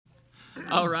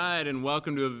All right, and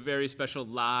welcome to a very special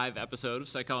live episode of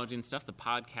Psychology and Stuff, the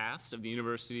podcast of the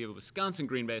University of Wisconsin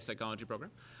Green Bay Psychology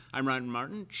Program. I'm Ryan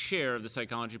Martin, chair of the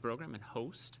psychology program and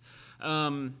host.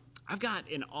 I've got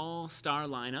an all-star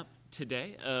lineup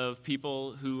today of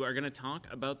people who are going to talk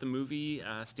about the movie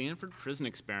Stanford Prison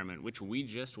Experiment, which we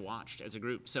just watched as a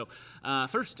group. So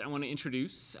first, I want to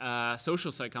introduce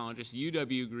social psychologist,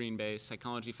 UW Green Bay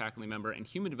psychology faculty member and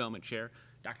human development chair,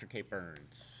 Dr. Kate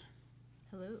Burns.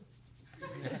 Hello.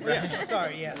 Yeah,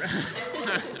 sorry, yes.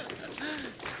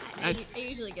 I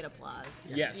usually get applause.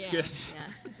 Yes, yeah, good.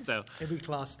 Yeah. So Every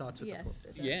class starts with Yes, a quote.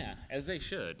 it does. yeah, as they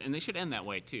should, and they should end that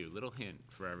way too. Little hint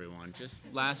for everyone: just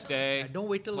last day. Don't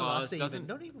wait till the applause last day. doesn't- Even.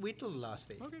 Don't even wait till the last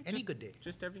day. Okay, Any just- good day.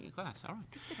 Just every class. All right.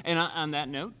 And on that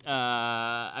note,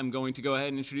 I'm going to go ahead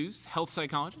and introduce health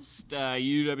psychologist,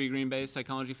 UW Green Bay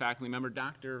psychology faculty member,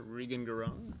 Dr. Regan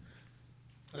Garone.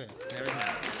 Okay. There we go.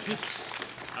 Yes.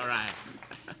 All right.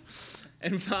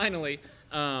 And finally,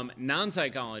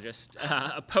 non-psychologist,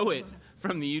 a poet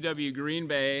from the UW Green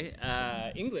Bay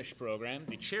English program,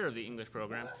 the chair of the English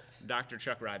program, Dr.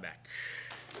 Chuck Ryback.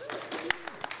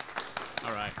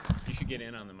 All right. You should get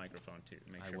in on the microphone, too,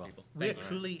 to make sure people... We are Thank you.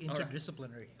 truly All right.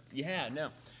 interdisciplinary. Yeah, no.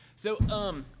 So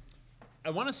I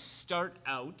want to start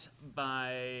out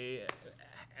by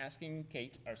asking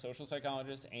Kate, our social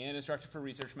psychologist and instructor for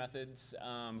research methods,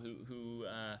 who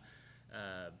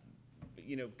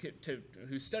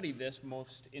studied this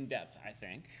most in depth, I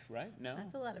think, right? No?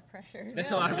 That's a lot of pressure.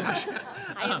 That's No. a lot of pressure.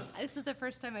 This is the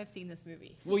first time I've seen this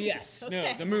movie. Well, yes,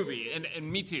 Okay. no, the movie,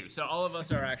 and me too. So all of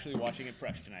us are actually watching it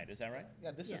fresh tonight, is that right?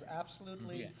 Yeah, this Yes. is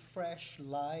absolutely Yeah. fresh,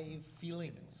 live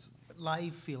feelings.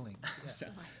 Live feelings. Yeah.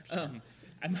 So,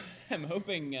 I'm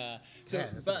hoping. That's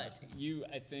But interesting. you,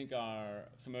 I think, are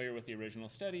familiar with the original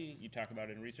study. You talk about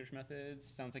it in research methods.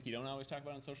 Sounds like you don't always talk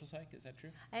about it in social psych. Is that true?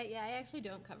 I actually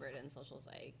don't cover it in social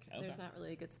psych. Okay. There's not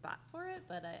really a good spot for it,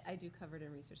 but I do cover it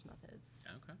in research methods.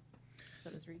 Okay.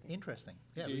 So does Regan. Interesting.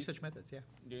 Yeah, Do you- research methods, yeah.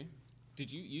 Do you? Did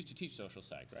you used to teach social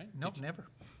psych, right? Nope, Did you- never.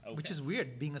 Which Okay. is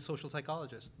weird, being a social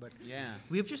psychologist. But Yeah.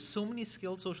 we have just so many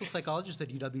skilled social psychologists at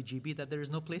UWGB that there is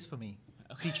no place for me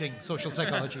teaching social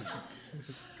psychology.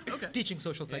 Okay. Teaching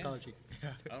social Yeah. psychology.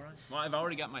 All right. Well, I've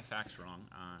already got my facts wrong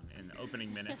in the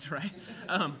opening minutes, right?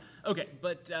 Okay,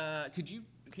 but could you,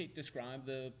 Kate, describe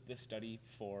the study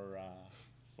for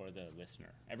the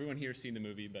listener? Everyone here's seen the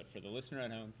movie, but for the listener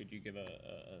at home, could you give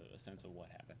a sense of what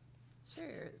happened?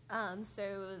 Sure.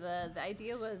 So the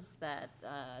idea was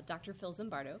that Dr. Phil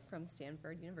Zimbardo from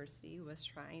Stanford University was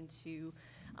trying to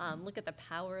look at the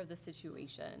power of the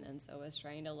situation, and so was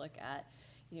trying to look at,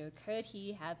 could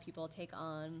he have people take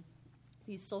on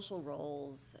these social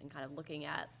roles and kind of looking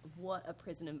at what a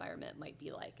prison environment might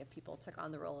be like if people took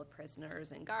on the role of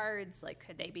prisoners and guards, like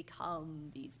could they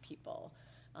become these people?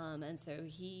 And so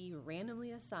he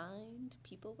randomly assigned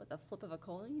people with a flip of a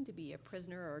coin to be a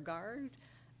prisoner or a guard.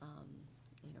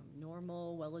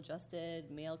 Normal,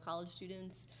 well-adjusted male college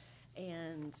students,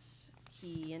 and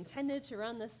he intended to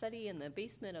run this study in the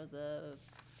basement of the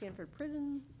Stanford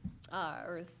prison,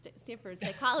 Stanford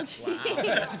psychology.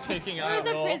 Wow. Taking on It was a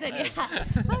a role. prison, yeah.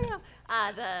 Oh,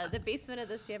 no. The basement of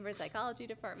the Stanford psychology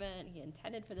department. He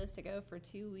intended for this to go for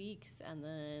 2 weeks, and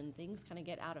then things kind of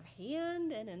get out of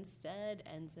hand, and instead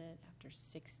ends it after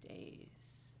 6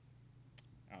 days.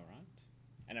 All right.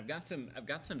 And I've got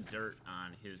some dirt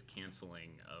on his canceling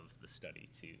of the study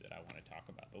too that I want to talk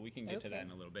about, but we can get to that Okay.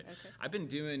 in a little bit. Okay. I've been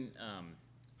doing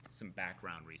some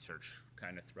background research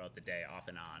kind of throughout the day, off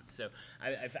and on. So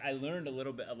I learned a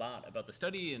lot about the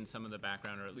study and some of the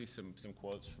background, or at least some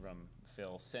quotes from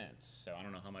Phil since. So I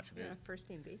don't know how much of On it. a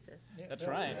first-name basis. That's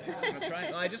right. That's right.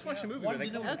 Well, I just watched a movie. One where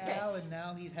they dinner with Okay. Al, and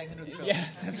now he's hanging with Phil.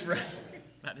 Yes, that's right.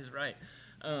 That is right.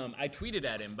 I tweeted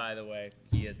at him, by the way.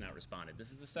 He has not responded.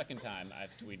 This is the second time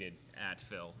I've tweeted at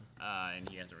Phil, and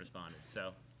he hasn't responded.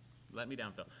 So let me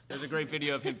down, Phil. There's a great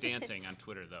video of him dancing on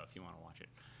Twitter, though, if you want to watch it.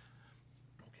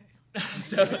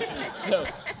 Okay. so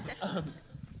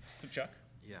Chuck,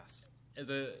 Yes.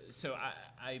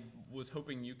 I was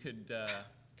hoping you could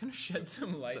kind of shed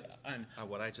some light on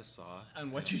What I just saw.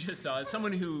 what you just saw. As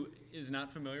someone who is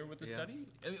not familiar with the Yeah. study,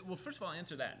 well, first of all,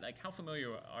 answer that. Like, how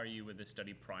familiar are you with this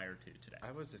study prior to today?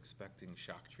 I was expecting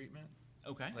shock treatment,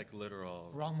 Okay. like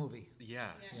literal. Wrong movie.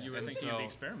 Yes. You were And thinking of so The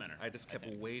Experimenter. I just kept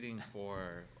think. waiting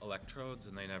for electrodes,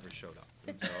 and they never showed up.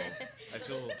 And so I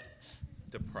feel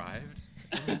deprived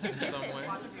in some way.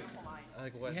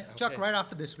 Like what? Yeah. Chuck, okay. right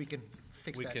after this, we can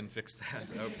fix We that. can fix that.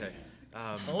 Okay.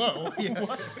 Hello? Yeah. Yeah,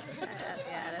 that's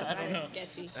kind of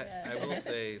sketchy. I will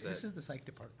say that This is the psych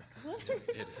department.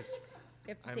 it is. You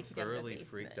have to I'm take you down to the thoroughly basement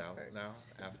freaked out first. now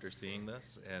after seeing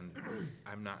this, and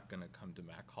I'm not going to come to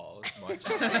Mac Hall as much.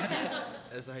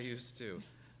 as I used to.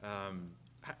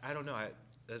 I don't know.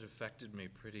 That affected me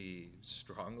pretty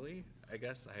strongly, I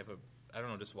guess. I don't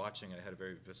know, just watching it, I had a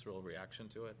very visceral reaction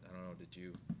to it. I don't know, did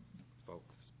you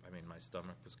folks? I mean, my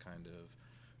stomach was kind of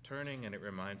turning, and it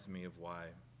reminds me of why.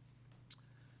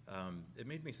 It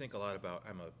made me think a lot about,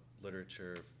 I'm a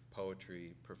literature,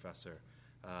 poetry professor,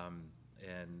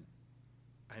 and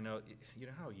I know, you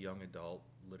know how young adult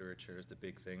literature is the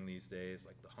big thing these days,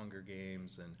 like The Hunger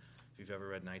Games, and if you've ever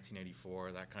read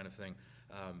 1984, that kind of thing.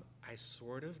 I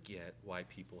sort of get why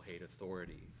people hate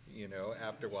authority. You know,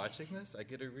 after watching this, I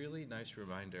get a really nice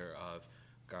reminder of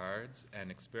guards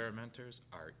and experimenters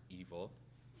are evil.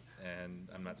 And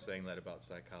I'm not saying that about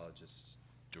psychologists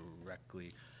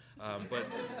directly. But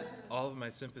all of my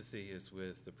sympathy is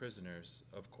with the prisoners,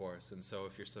 of course. And so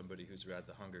if you're somebody who's read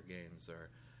The Hunger Games or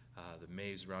The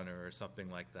Maze Runner or something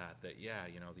like that, yeah,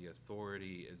 you know, the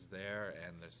authority is there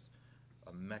and there's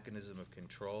a mechanism of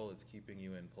control is keeping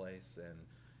you in place.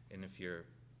 And if you're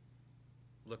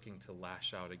looking to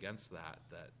lash out against that,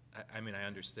 I mean, I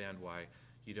understand why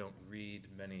you don't read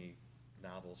many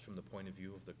novels from the point of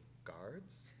view of the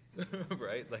guards,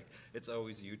 right? Like, it's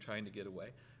always you trying to get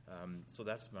away. So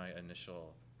that's my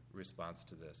initial response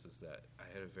to this, is that I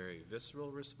had a very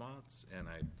visceral response, and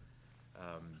I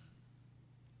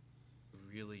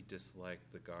really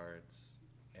disliked the guards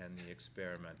and the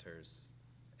experimenters,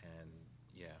 and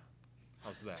yeah.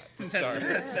 How's that to start?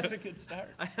 That's a good start.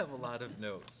 I have a lot of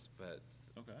notes, but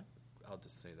Okay. I'll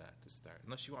just say that to start,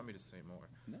 unless you want me to say more.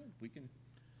 No, we can.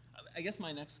 I guess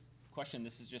my next question,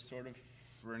 this is just sort of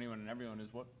for anyone and everyone,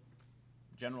 is what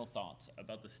general thoughts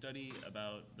about the study,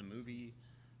 about the movie?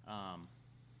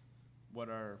 What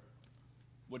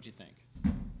do you think?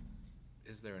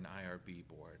 Is there an IRB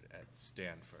board at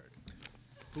Stanford?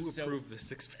 Who approved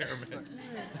this experiment?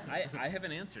 I have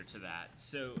an answer to that.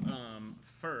 So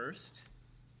first,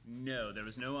 no, there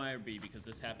was no IRB because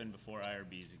this happened before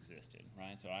IRBs existed,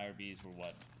 right? So IRBs were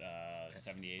what,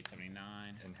 78,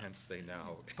 79? And hence they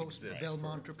now Post exist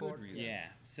Belmont for a good report. reason. Yeah.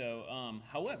 So,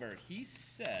 however, he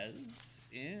says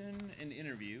in an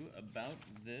interview about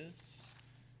this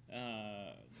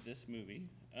this movie,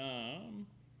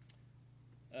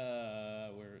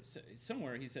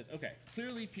 somewhere he says, okay,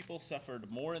 clearly people suffered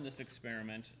more in this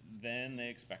experiment than they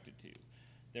expected to.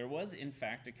 There was, in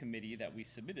fact, a committee that we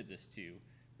submitted this to,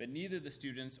 but neither the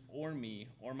students or me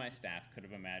or my staff could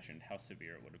have imagined how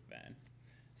severe it would have been.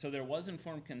 So there was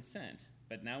informed consent,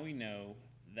 but now we know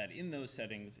that in those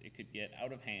settings it could get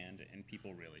out of hand and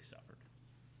people really suffered.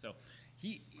 So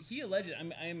he alleged,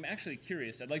 I'm actually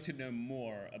curious, I'd like to know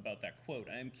more about that quote.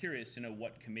 I am curious to know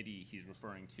what committee he's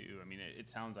referring to. I mean, it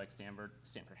sounds like Stanford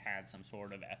had some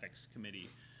sort of ethics committee,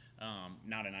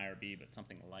 not an IRB, but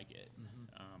something like it.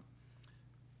 Mm-hmm.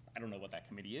 I don't know what that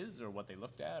committee is or what they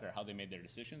looked at or how they made their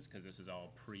decisions, because this is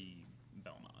all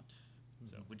pre-Belmont. Mm-hmm.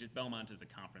 So, Belmont is a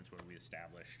conference where we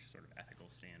established sort of ethical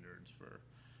standards for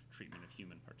treatment of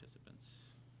human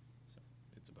participants. So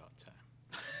It's about time.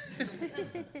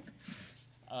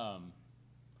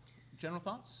 General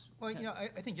thoughts? Well, you know,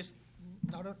 I think just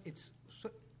not a,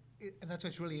 and that's why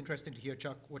it's really interesting to hear,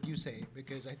 Chuck, what you say,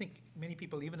 because I think many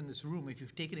people, even in this room, if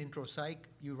you've taken intro psych,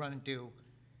 you run into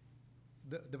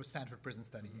the Stanford Prison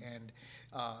Study. Mm-hmm. And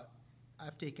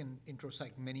I've taken intro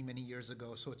psych many, many years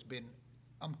ago, so it's been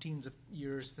umpteens of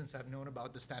years since I've known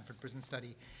about the Stanford Prison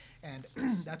Study. And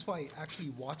that's why actually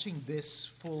watching this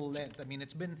full length, I mean,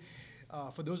 it's been,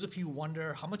 for those of you who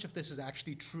wonder how much of this is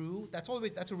actually true, that's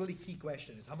a really key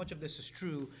question, is how much of this is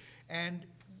true. And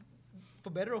for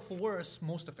better or for worse,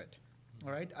 most of it.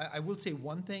 All right, I will say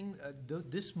one thing,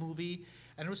 this movie,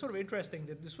 and it was sort of interesting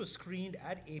that this was screened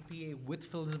at APA with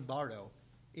Phil Zimbardo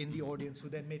in the audience, who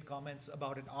then made comments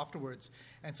about it afterwards.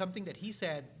 And something that he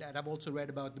said that I've also read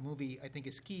about the movie, I think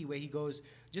is key, where he goes,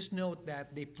 just note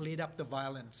that they played up the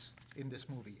violence in this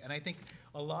movie. And I think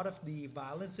a lot of the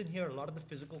violence in here, a lot of the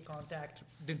physical contact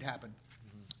didn't happen.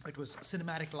 Mm-hmm. It was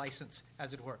cinematic license,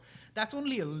 as it were. That's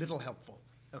only a little helpful,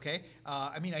 okay?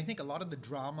 I mean, I think a lot of the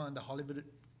drama and the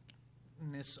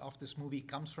Hollywoodness of this movie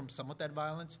comes from some of that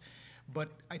violence, but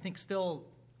I think still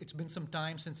it's been some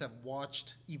time since I've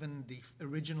watched even the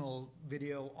original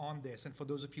video on this. And for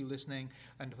those of you listening,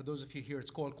 and for those of you here,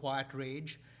 it's called Quiet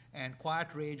Rage. And Quiet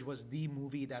Rage was the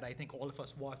movie that I think all of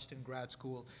us watched in grad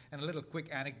school. And a little quick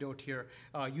anecdote here.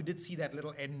 You did see that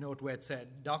little end note where it said,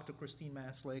 Dr. Christine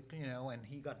Maslick, you know, and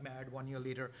he got married 1 year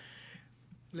later.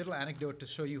 Little anecdote to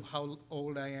show you how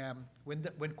old I am.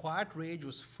 When Quiet Rage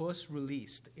was first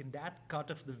released, in that cut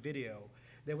of the video,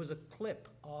 there was a clip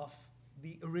of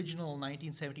the original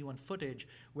 1971 footage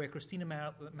where Christina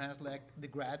Maslach, the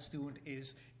grad student,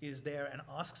 is there and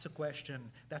asks a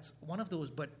question. That's one of those,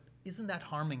 but isn't that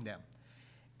harming them?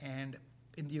 And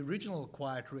in the original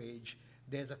Quiet Rage,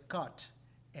 there's a cut,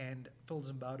 and Phil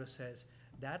Zimbardo says,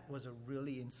 that was a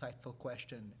really insightful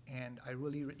question, and I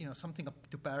really, something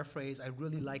to paraphrase, I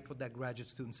really liked what that graduate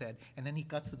student said. And then he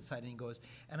cuts to the side and he goes,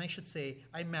 and I should say,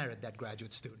 I married that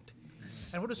graduate student.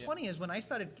 And what was funny is when I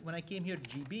came here to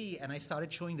GB and I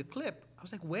started showing the clip, I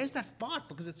was like, where's that part?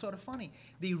 Because it's sort of funny.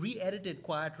 They re-edited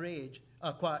Quiet Rage,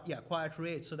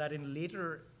 so that in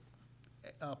later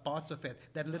parts of it,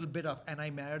 that little bit of, and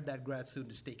I married that grad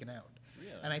student is taken out.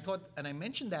 Really? And I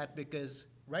mentioned that because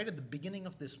right at the beginning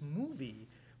of this movie,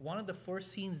 one of the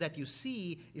first scenes that you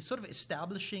see is sort of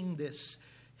establishing this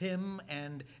him,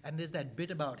 and there's that bit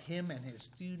about him and his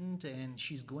student, and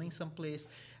she's going someplace.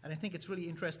 And I think it's really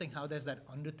interesting how there's that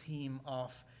under-theme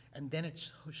of, and then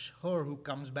it's her who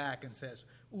comes back and says,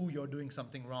 ooh, you're doing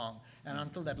something wrong. And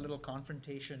until that little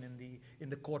confrontation in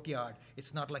the courtyard,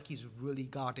 it's not like he's really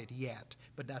got it yet,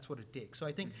 but that's what it takes. So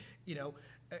I think,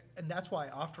 and that's why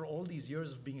after all these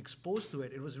years of being exposed to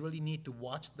it, it was really neat to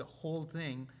watch the whole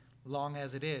thing, long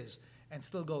as it is, and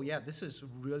still go, yeah, this is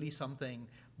really something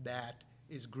that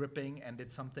is gripping and did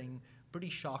something pretty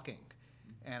shocking.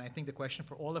 And I think the question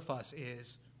for all of us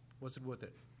is, was it worth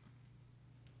it?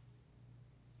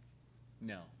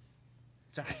 No.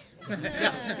 Sorry.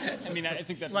 I mean, I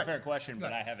think that's a fair question,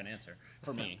 but I have an answer,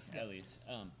 for me, at least.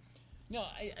 No,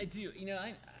 I do.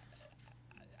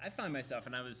 I find myself,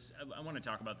 and I want to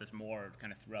talk about this more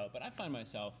kind of throughout, but I find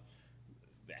myself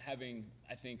having,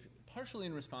 I think, partially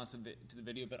in response to the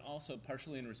video, but also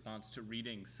partially in response to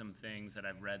reading some things that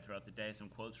I've read throughout the day, some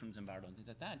quotes from Zimbardo and things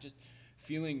like that, just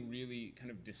feeling really kind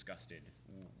of disgusted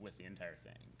with the entire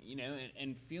thing,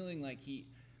 and feeling like he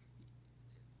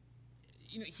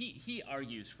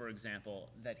argues, for example,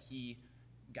 that he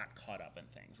got caught up in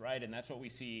things, right? And that's what we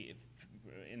see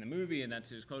in the movie, and that's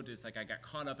his quote, is like, I got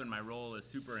caught up in my role as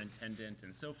superintendent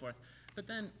and so forth. But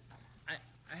then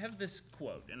I have this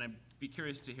quote, and I'd be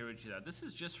curious to hear what you thought. This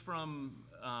is just from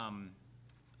a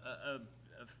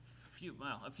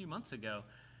few months ago,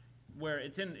 where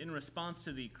it's in response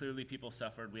to the clearly people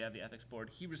suffered, we have the ethics board.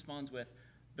 He responds with,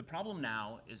 the problem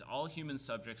now is all human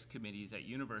subjects committees at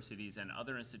universities and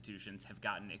other institutions have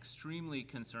gotten extremely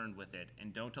concerned with it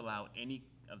and don't allow any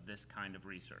of this kind of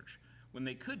research. When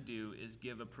they could do is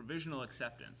give a provisional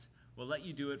acceptance. We'll let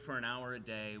you do it for an hour a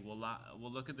day, we'll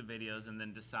look at the videos and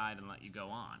then decide and let you go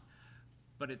on.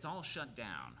 But it's all shut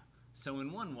down. So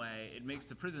in one way, it makes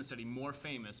the prison study more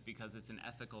famous because it's an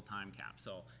ethical time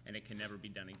capsule and it can never be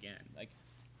done again. Like,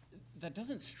 that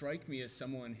doesn't strike me as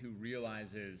someone who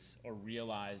realizes or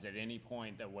realized at any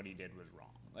point that what he did was wrong.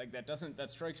 Like,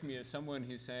 that strikes me as someone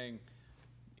who's saying,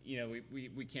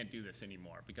 we can't do this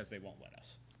anymore because they won't let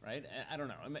us, right? I don't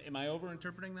know. Am I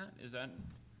over-interpreting that? Is that?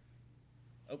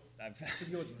 Oh,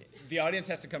 the audience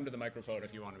has to come to the microphone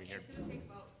if you want to be here. It's going to take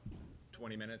about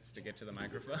 20 minutes to get to the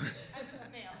microphone.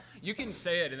 You can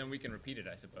say it and then we can repeat it,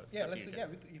 I suppose. Yeah, you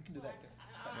can do that.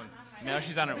 Now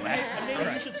she's on her way.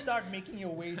 Maybe you should start making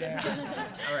your way down.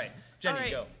 All right, Jenny, All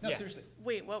right. go. No, Yeah. seriously.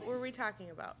 Wait, what were we talking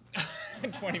about?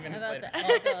 20 minutes About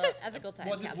later. the ethical time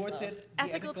Was it capsule. worth it? The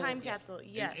Ethical time capsule,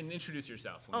 yes. And introduce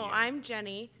yourself. when Oh, you- I'm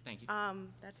Jenny. Thank you.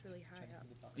 That's really high up.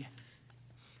 Yeah.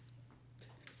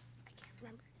 I can't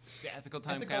remember. The ethical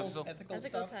time Ethical capsule. Ethical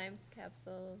stuff. times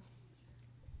capsule.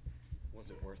 Was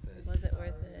it worth it? Was it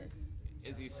worth it?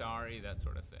 Is he sorry? That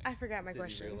sort of thing. I forgot my Did he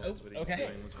question. realize what he was Okay.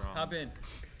 doing was wrong? Hop in.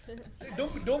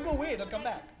 Don't go away. It'll come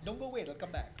back. Don't go away. It'll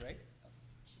come back. Right?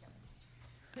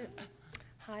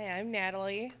 Hi, I'm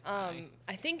Natalie. Hi.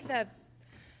 I think that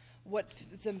what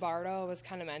Zimbardo was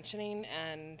kind of mentioning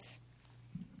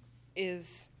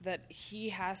is that he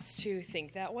has to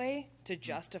think that way to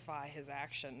justify his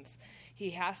actions.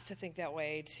 He has to think that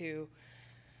way to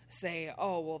say,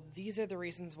 oh, well, these are the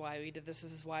reasons why we did this.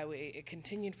 This is why it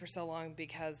continued for so long,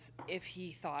 because if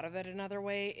he thought of it another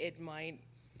way, it might,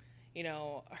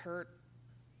 hurt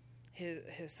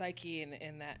his psyche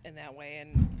in that way.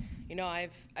 And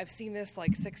I've seen this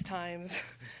like 6 times,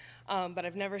 but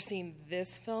I've never seen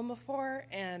this film before,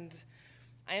 and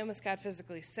I almost got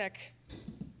physically sick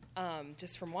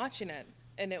just from watching it.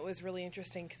 And it was really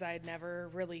interesting because I had never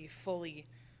really fully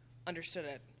understood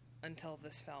it until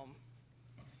this film.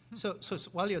 So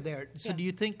while you're there, Yeah. do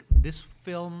you think this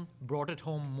film brought it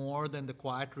home more than the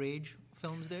Quiet Rage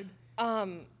films did?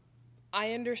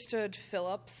 I understood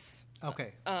Phillips,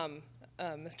 Okay.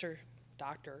 Mr.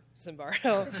 Dr.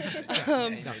 Zimbardo,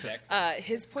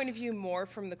 his point of view more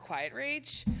from the Quiet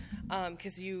Rage,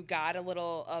 because you got a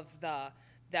little of the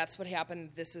that's what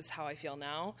happened. This is how I feel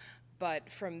now. But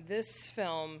from this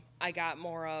film, I got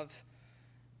more of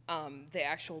the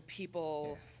actual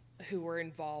people who were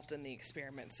involved in the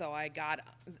experiment. So I got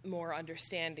more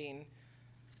understanding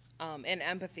and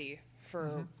empathy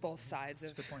for both sides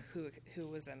of good point. who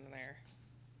was in there.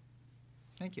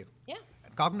 Thank you. Yeah.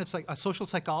 A social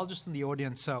psychologist in the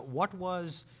audience. What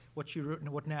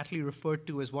Natalie referred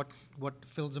to as what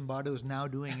Phil Zimbardo is now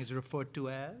doing is referred to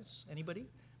as anybody?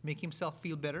 Make himself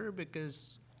feel better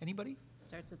because anybody?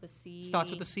 Starts with a C. Starts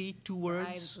with a C. 2 words.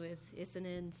 Rhymes with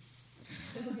dissonance.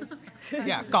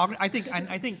 Yeah, I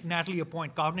think Natalie, your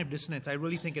point, cognitive dissonance. I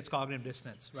really think it's cognitive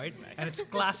dissonance, right? And it's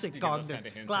classic You get those kind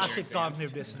of hints in your exams.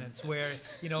 cognitive dissonance, where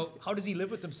how does he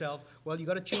live with himself? Well, you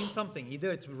got to change something.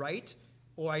 Either it's right,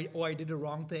 or I did a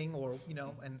wrong thing, or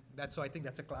and I think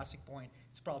that's a classic point.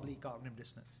 It's probably cognitive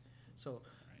dissonance. So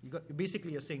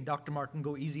you're saying, Dr. Martin,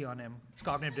 go easy on him. It's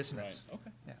cognitive dissonance. Right.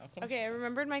 Okay. Yeah. Okay. Okay, I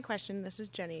remembered my question. This is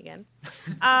Jenny again.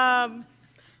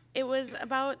 It was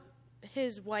about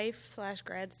his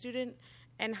wife/grad student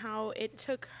and how it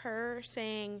took her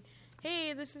saying,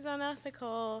 hey, this is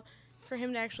unethical, for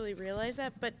him to actually realize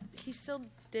that, but he still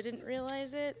didn't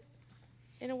realize it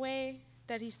in a way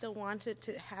that he still wants it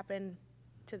to happen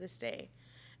to this day.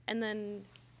 And then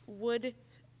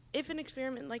if an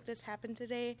experiment like this happened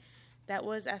today that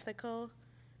was ethical,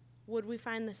 would we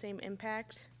find the same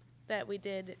impact that we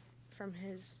did from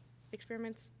his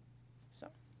experiments? So.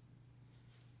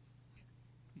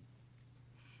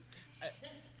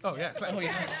 Oh, yeah.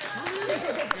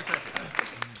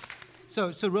 So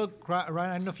Ryan,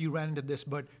 I don't know if you ran into this,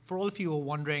 but for all of you who are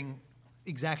wondering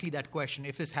exactly that question,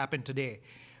 if this happened today,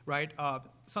 right?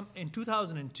 In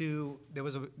 2002,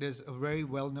 there's a very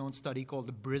well-known study called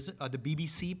the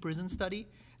BBC Prison Study,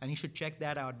 and you should check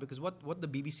that out, because what the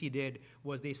BBC did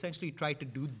was they essentially tried to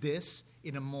do this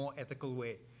in a more ethical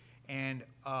way. And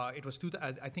it was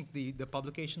I think the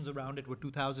publications around it were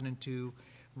 2002,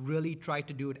 really tried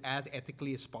to do it as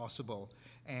ethically as possible.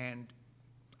 And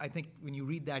I think when you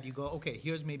read that, you go, okay,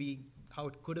 here's maybe how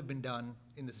it could have been done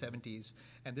in the 70s.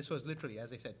 And this was literally,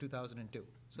 as I said, 2002.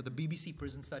 So the BBC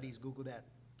Prison Studies, Google that,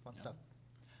 fun stuff.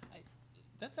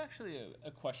 That's actually a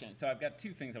question. So I've got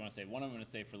two things I want to say. One I'm going to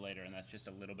say for later, and that's just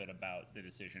a little bit about the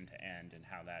decision to end and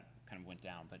how that kind of went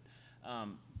down. But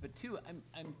two,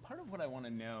 I'm part of what I want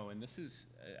to know, and this is,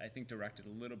 I think, directed a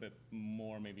little bit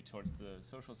more maybe towards the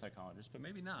social psychologist, but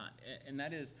maybe not. And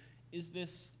that is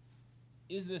this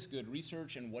good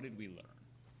research, and what did we learn?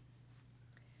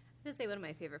 I'm going to say one of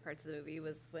my favorite parts of the movie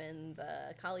was when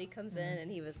the colleague comes in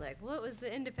and he was like, what was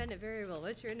the independent variable?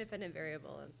 What's your independent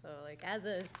variable? And so, as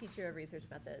a teacher of research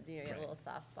methods, you have a little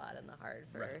soft spot in the heart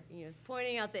for,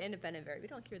 pointing out the independent variable. We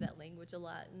don't hear that language a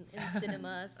lot in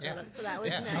cinema, so that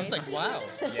was nice. I was like, wow.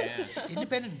 Yeah.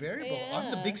 Independent variable on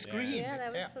the big screen. Yeah,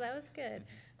 that was good.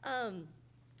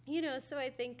 So I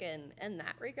think in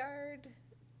that regard,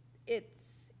 it's,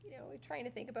 we're trying to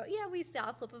think about, we saw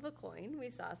a flip of a coin. We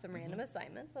saw some random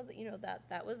assignments, so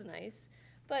that was nice.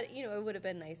 But, it would have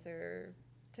been nicer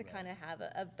to kind of have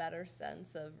a better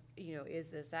sense of, is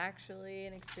this actually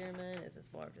an experiment? Is this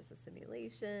more of just a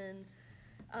simulation?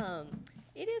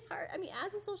 It is hard. I mean,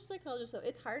 as a social psychologist, though,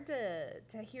 it's hard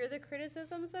to hear the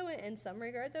criticisms, though, in some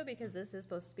regard, though, because this is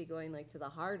supposed to be going, to the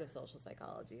heart of social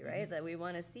psychology, right? That we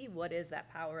want to see what is that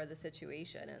power of the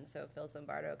situation. And so Phil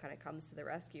Zimbardo kind of comes to the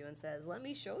rescue and says, let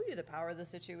me show you the power of the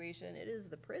situation. It is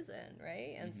the prison,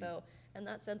 right? And so in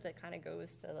that sense, it kind of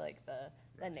goes to,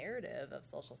 the narrative of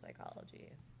social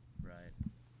psychology. Right.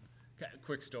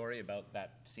 Quick story about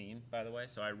that scene, by the way.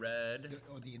 So I read.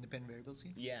 The independent variable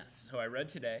scene? Yes. So I read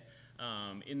today.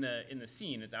 In the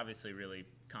scene, it's obviously really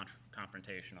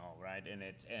confrontational, right? And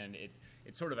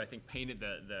it sort of, I think, painted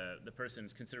the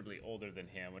person's considerably older than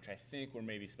him, which I think we're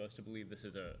maybe supposed to believe this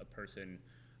is a person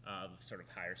of sort of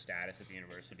higher status at the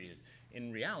university.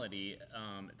 In reality,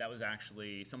 that was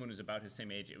actually someone who's about his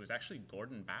same age. It was actually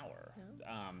Gordon Bauer,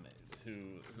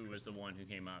 who was the one who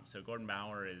came up. So Gordon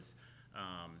Bauer is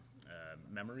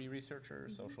memory researcher,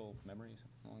 social memories,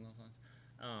 along those lines.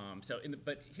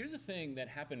 But here's a thing that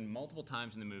happened multiple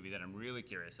times in the movie that I'm really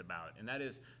curious about, and that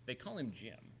is they call him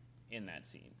Jim in that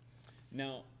scene.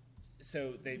 Now,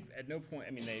 so they at no point,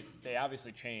 they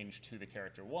obviously changed who the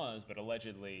character was, but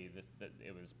allegedly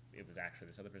it was actually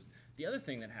this other person. The other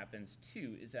thing that happens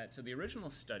too is that so the original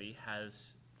study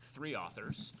has 3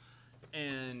 authors,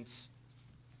 and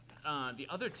the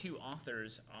other 2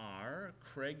 authors are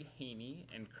Craig Haney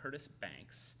and Curtis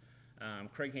Banks.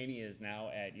 Craig Haney is now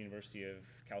at University of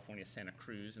California, Santa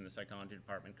Cruz in the psychology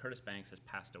department. Curtis Banks has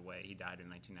passed away. He died in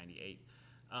 1998.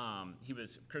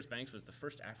 Curtis Banks was the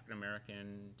first African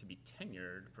American to be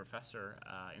tenured professor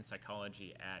in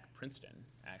psychology at Princeton,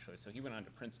 actually. So he went on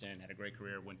to Princeton, had a great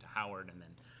career, went to Howard, and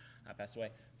then passed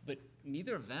away. But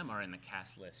neither of them are in the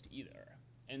cast list either.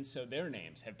 And so their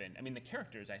names have been, I mean, the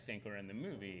characters, I think, are in the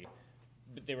movie,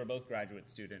 but they were both graduate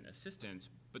student assistants,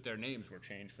 but their names were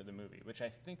changed for the movie, which I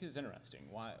think is interesting.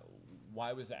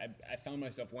 Why was that? I found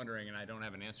myself wondering, and I don't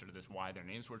have an answer to this, why their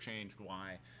names were changed,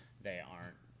 why they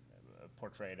aren't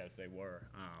portrayed as they were,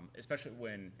 especially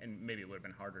when, and maybe it would have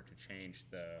been harder to change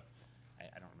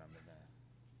I don't remember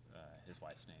his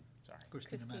wife's name, sorry.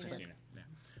 Christina Maslach. Christina,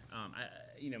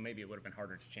 yeah. Maybe it would have been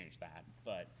harder to change that,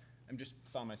 but I'm just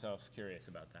found myself curious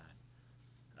about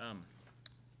that.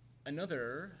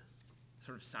 Another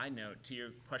sort of side note to your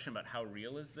question about how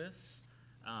real is this,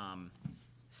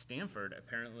 Stanford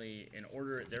apparently,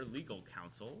 their legal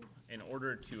counsel, in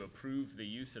order to approve the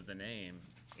use of the name,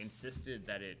 insisted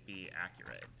that it be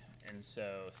accurate. And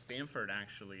so Stanford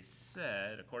actually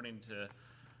said, according to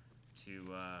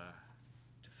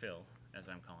Phil, as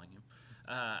I'm calling him,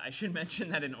 I should mention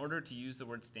that in order to use the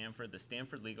word Stanford, the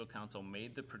Stanford legal counsel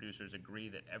made the producers agree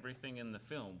that everything in the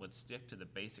film would stick to the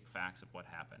basic facts of what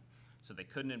happened, so they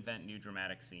couldn't invent new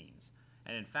dramatic scenes.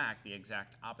 And in fact, the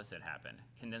exact opposite happened.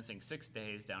 Condensing 6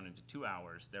 days down into 2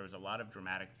 hours, there was a lot of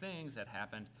dramatic things that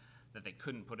happened that they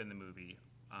couldn't put in the movie,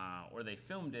 or they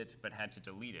filmed it but had to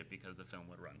delete it because the film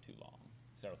would run too long.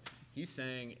 So he's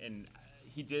saying, and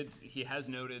he has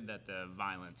noted that the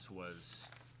violence was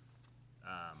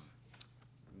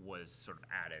sort of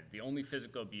added. The only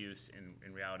physical abuse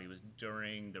in reality was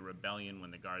during the rebellion when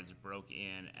the guards broke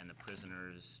in and the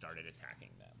prisoners started attacking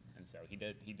them. And so he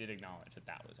did acknowledge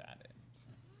that was added.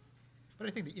 But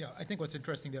I think that, I think what's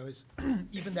interesting though is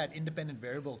even that independent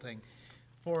variable thing,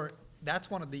 that's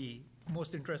one of the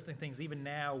most interesting things even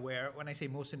now, where when I say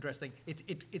most interesting,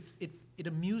 it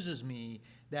amuses me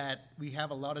that we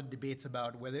have a lot of debates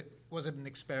about whether was it an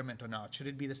experiment or not. Should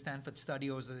it be the Stanford study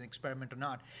or was it an experiment or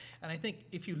not? And I think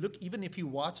if you look, even if you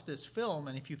watch this film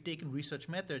and if you've taken research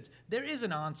methods, there is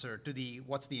an answer to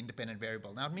what's the independent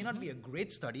variable. Now, it may not be a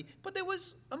great study, but there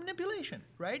was a manipulation,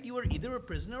 right? You were either a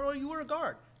prisoner or you were a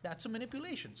guard. That's a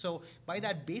manipulation. So by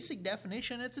that basic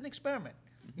definition, it's an experiment,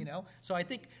 So I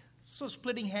think,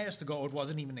 splitting hairs to go, it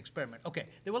wasn't even an experiment. Okay,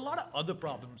 there were a lot of other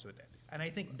problems with it. And I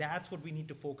think that's what we need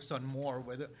to focus on more,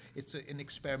 whether it's an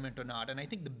experiment or not. And I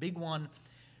think the big one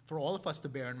for all of us to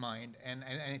bear in mind, and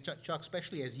Chuck,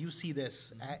 especially as you see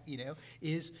this,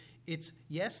 is it's,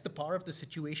 yes, the power of the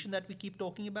situation that we keep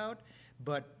talking about,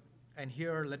 but, and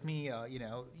here let me,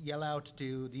 yell out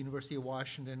to the University of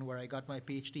Washington, where I got my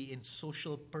PhD in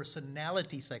social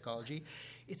personality psychology.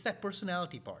 It's that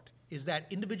personality part. Is that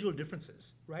individual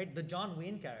differences, right? The John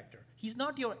Wayne character, he's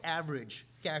not your average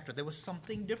character. There was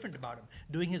something different about him,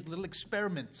 doing his little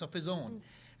experiments of his own.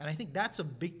 And I think that's a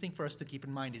big thing for us to keep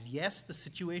in mind is, yes, the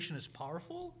situation is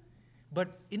powerful,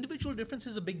 but individual difference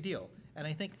is a big deal. And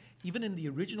I think even in the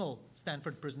original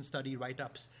Stanford prison study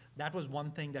write-ups, that was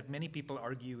one thing that many people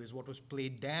argue is what was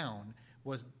played down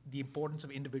was the importance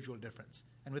of individual difference.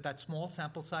 And with that small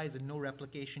sample size and no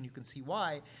replication, you can see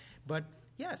why. But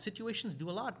yeah, situations do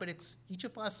a lot, but it's each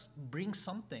of us brings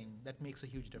something that makes a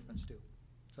huge difference too.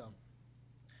 So,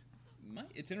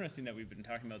 it's interesting that we've been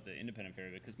talking about the independent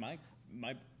variable, because my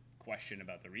question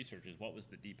about the research is, what was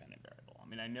the dependent variable? I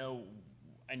mean, I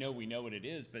know we know what it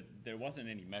is, but there wasn't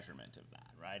any measurement of that,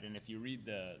 right? And if you read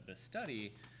the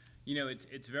study,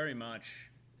 it's very much,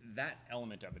 that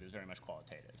element of it is very much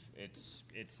qualitative. It's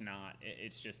not.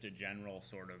 It's just a general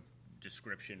sort of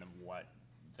description of what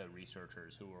the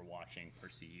researchers who were watching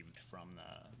perceived from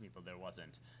the people. There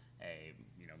wasn't a,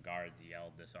 guards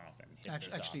yelled this often.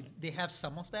 Actually, they have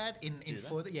some of that in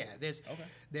further. Yeah,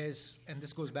 there's, and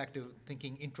this goes back to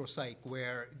thinking intro psych,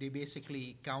 where they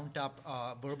basically count up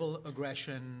verbal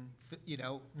aggression,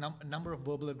 number of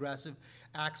verbal aggressive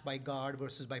acts by guard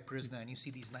versus by prisoner, and you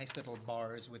see these nice little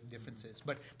bars with differences.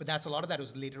 But that's a lot of that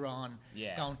was later on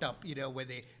count up, where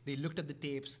they looked at the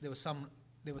tapes. There was some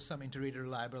iterator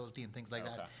reliability and things like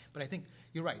that. But I think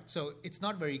you're right. So it's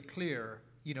not very clear,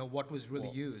 what was really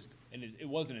used. And it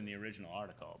wasn't in the original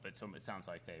article, but it sounds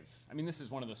like this is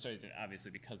one of those studies that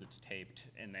obviously, because it's taped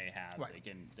and they have,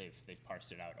 again, they've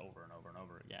parsed it out over and over and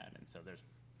over again. And so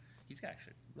he's got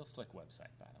actually a real slick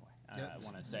website, by the way. I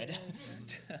want to say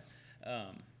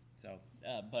that.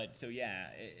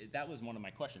 That was one of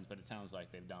my questions, but it sounds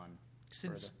like they've done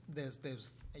since further.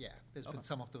 there's been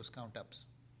some of those count-ups.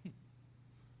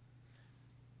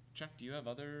 Chuck, do you have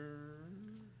other?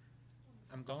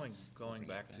 I'm going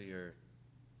back to your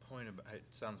point about, it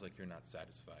sounds like you're not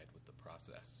satisfied with the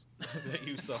process that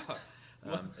you saw.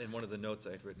 And one of the notes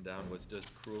I had written down was, does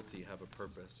cruelty have a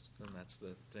purpose? And that's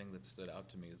the thing that stood out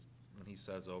to me, is when he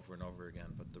says over and over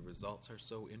again, but the results are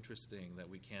so interesting that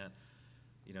we can't,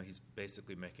 he's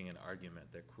basically making an argument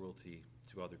that cruelty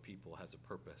to other people has a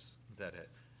purpose, that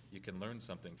you can learn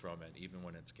something from it even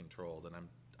when it's controlled. And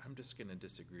I'm just going to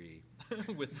disagree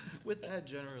with that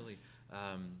generally.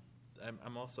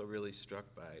 I'm also really struck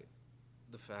by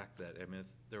the fact that,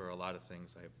 there are a lot of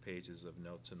things. I have pages of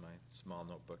notes in my small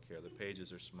notebook here. The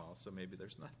pages are small, so maybe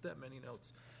there's not that many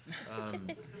notes.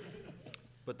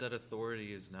 But that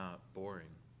authority is not boring.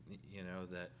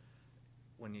 That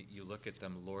when you look at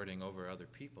them lording over other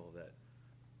people, that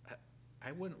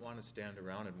I wouldn't want to stand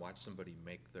around and watch somebody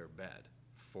make their bed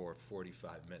for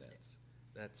 45 minutes.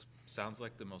 That sounds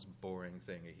like the most boring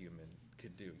thing a human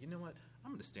could do. You know what?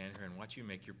 I'm going to stand here and watch you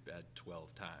make your bed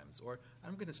 12 times. Or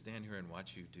I'm going to stand here and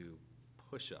watch you do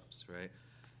push-ups, right?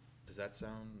 Does that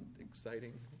sound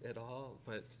exciting at all?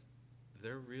 But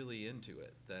they're really into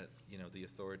it, that, the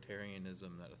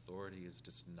authoritarianism, that authority is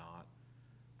just not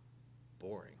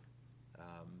boring.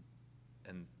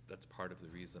 And that's part of the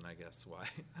reason, I guess, why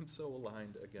I'm so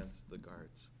aligned against the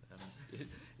guards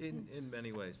in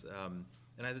many ways.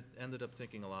 And I ended up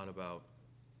thinking a lot about,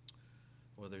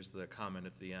 there's the comment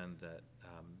at the end that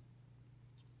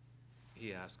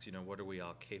he asks, what are we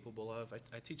all capable of?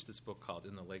 I teach this book called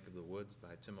In the Lake of the Woods by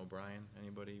Tim O'Brien.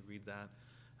 Anybody read that?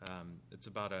 It's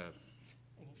about a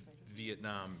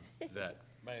Vietnam vet.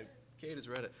 Kate has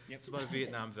read it. Yep. It's about a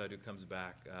Vietnam vet who comes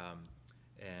back,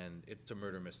 and it's a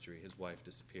murder mystery. His wife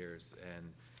disappears,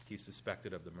 and he's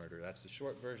suspected of the murder. That's the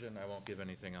short version. I won't give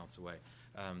anything else away.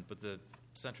 But the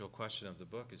central question of the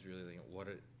book is really,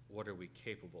 what are we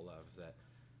capable of? That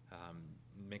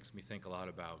makes me think a lot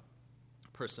about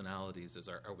personalities.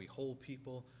 Are we whole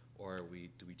people, or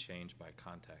do we change by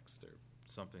context, or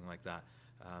something like that?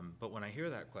 But when I hear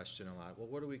that question a lot,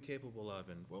 what are we capable of?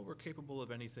 And, we're capable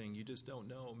of anything. You just don't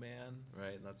know, man,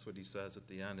 right? And that's what he says at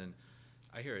the end. And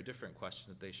I hear a different question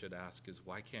that they should ask is,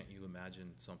 why can't you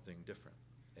imagine something different?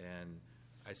 And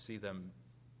I see them,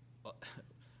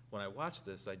 when I watch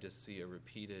this, I just see a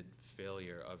repeated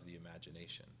failure of the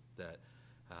imagination. That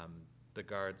the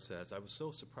guard says, I was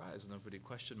so surprised nobody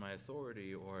questioned my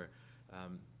authority, or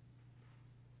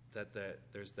that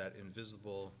there's that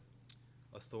invisible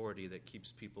authority that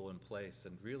keeps people in place,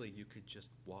 and really you could just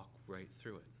walk right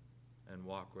through it and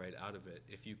walk right out of it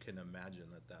if you can imagine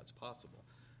that that's possible.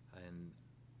 And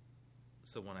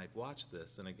so when I watched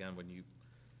this, and again, when you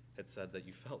had said that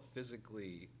you felt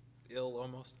physically ill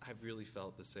almost, I really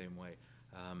felt the same way.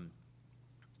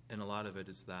 And a lot of it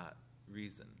is that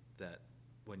reason, that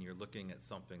when you're looking at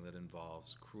something that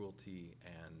involves cruelty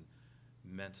and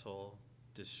mental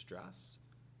distress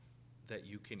that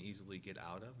you can easily get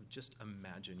out of, just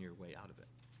imagine your way out of it.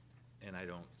 And I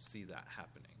don't see that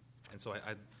happening. And so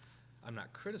I'm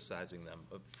not criticizing them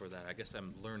for that. I guess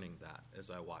I'm learning that as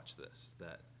I watch this,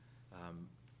 that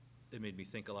it made me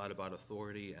think a lot about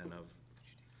authority, and of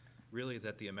really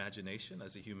that the imagination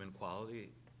as a human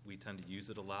quality, we tend to use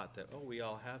it a lot, that, we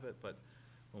all have it, but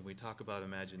when we talk about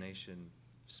imagination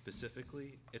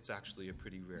specifically, it's actually a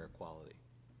pretty rare quality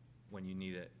when you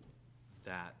need it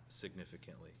that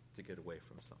significantly to get away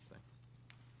from something.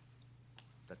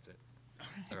 That's it.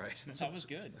 All right. That was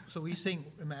good. So we're saying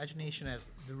imagination as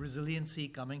the resiliency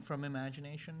coming from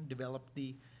imagination, develop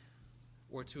the...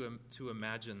 Or to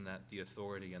imagine that the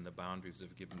authority and the boundaries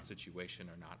of a given situation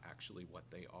are not actually what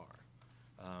they are.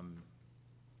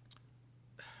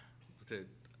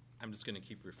 I'm just going to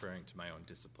keep referring to my own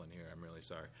discipline here. I'm really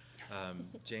sorry.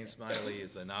 Jane Smiley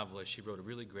is a novelist. She wrote a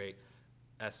really great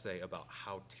essay about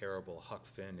how terrible Huck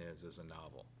Finn is as a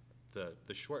novel.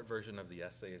 The short version of the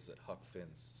essay is that Huck Finn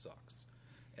sucks.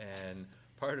 And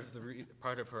part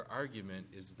of her argument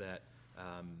is that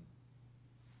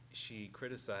she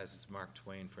criticizes Mark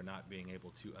Twain for not being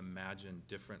able to imagine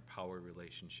different power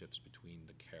relationships between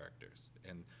the characters.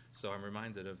 And so I'm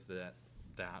reminded of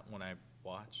that when I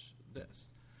watch this,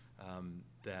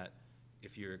 that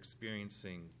if you're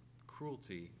experiencing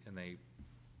cruelty and they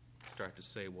start to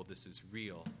say, well, this is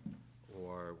real,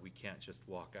 or we can't just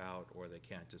walk out, or they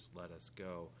can't just let us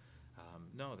go.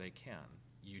 No, they can.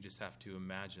 You just have to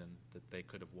imagine that they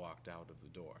could have walked out of the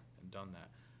door and done that.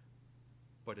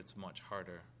 But it's much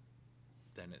harder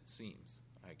than it seems,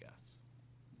 I guess.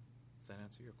 Does that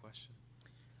answer your question?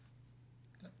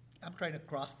 I'm trying to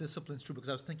cross disciplines too, because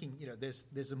I was thinking,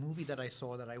 there's a movie that I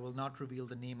saw that I will not reveal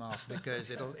the name of because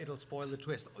it'll spoil the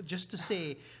twist. Just to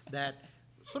say that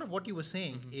sort of what you were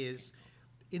saying is,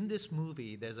 in this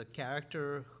movie, there's a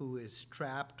character who is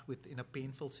trapped in a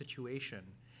painful situation,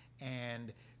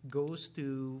 and goes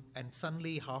to, and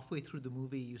suddenly halfway through the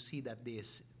movie, you see that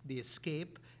they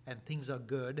escape and things are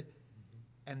good.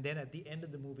 And then at the end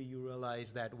of the movie, you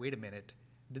realize that, wait a minute,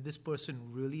 did this person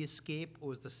really escape,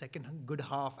 or is the second good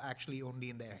half actually only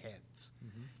in their heads?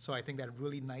 So I think that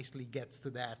really nicely gets to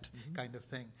that kind of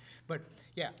thing. But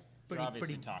yeah, You're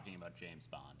obviously talking about James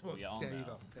Bond. well, We all there know. you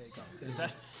go. There you go. There you go.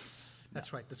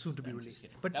 That's right. The soon to be released.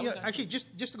 kidding. But That you was know, actually, just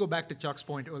to go back to Chuck's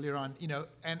point earlier on,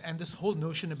 and this whole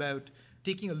notion about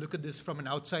taking a look at this from an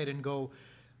outside and go,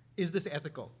 is this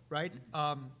ethical, right?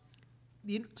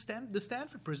 The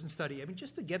Stanford Prison Study, I mean,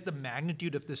 just to get the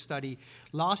magnitude of this study,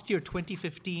 last year,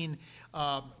 2015,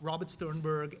 Robert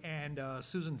Sternberg and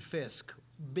Susan Fiske,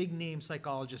 big-name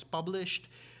psychologists, published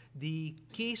the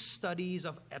case studies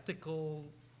of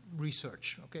ethical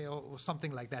research, okay, or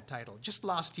something like that title, just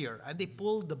last year. And they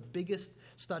pulled the biggest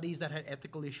studies that had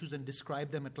ethical issues and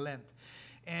described them at length.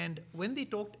 And when they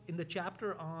talked in the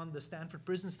chapter on the Stanford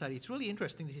Prison Study, it's really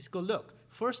interesting. They go, look,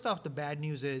 first off, the bad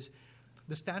news is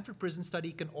the Stanford Prison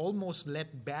Study can almost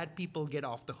let bad people get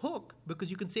off the hook because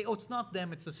you can say, oh, it's not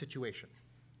them, it's the situation,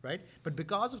 right? But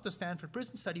because of the Stanford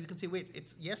Prison Study, we can say,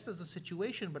 wait, yes, there's a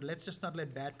situation, but let's just not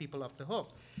let bad people off the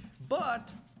hook.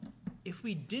 But if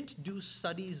we didn't do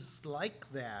studies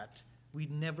like that,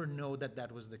 we'd never know that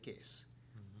that was the case.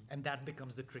 And that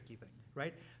becomes the tricky thing,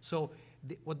 right? So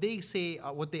what they say,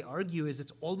 what they argue is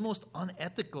it's almost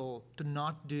unethical to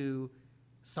not do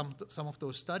some of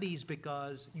those studies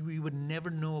because we would never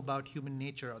know about human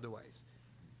nature otherwise.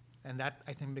 And that,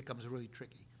 I think, becomes really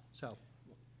tricky. So,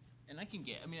 And I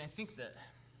think that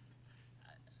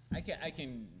I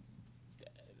can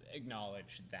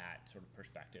acknowledge that sort of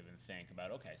perspective and think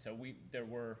about, okay, so there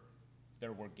were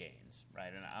gains,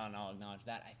 right? And I'll acknowledge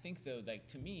that. I think, though, like,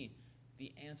 to me,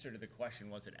 the answer to the question,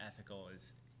 was it ethical,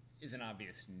 is an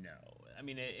obvious no. I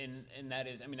mean, and that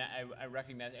is, I mean, I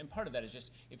recognize, and part of that is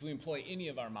just, if we employ any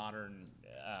of our modern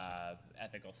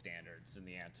ethical standards, then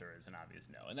the answer is an obvious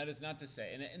no. And that is not to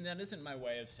say, and that isn't my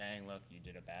way of saying, look, you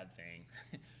did a bad thing.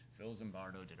 Phil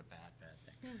Zimbardo did a bad thing.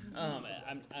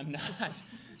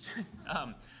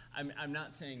 I'm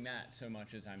not saying that so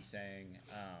much as I'm saying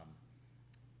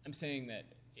that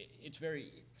it's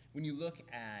very, when you look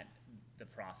at the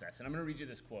process, and I'm going to read you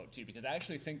this quote too, because I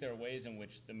actually think there are ways in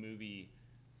which the movie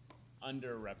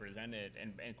underrepresented,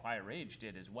 and Quiet Rage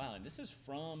did as well. And this is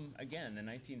from, again, the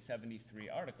 1973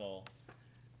 article.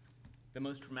 The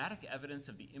most dramatic evidence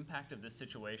of the impact of this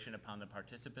situation upon the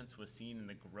participants was seen in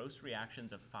the gross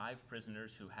reactions of 5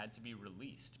 prisoners who had to be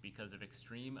released because of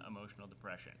extreme emotional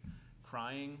depression,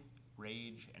 crying,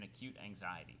 rage, and acute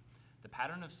anxiety. The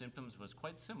pattern of symptoms was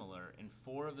quite similar in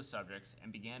 4 of the subjects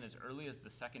and began as early as the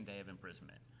 2nd day of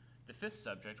imprisonment. The 5th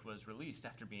subject was released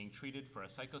after being treated for a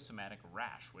psychosomatic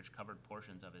rash which covered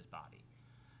portions of his body.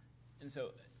 And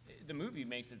so the movie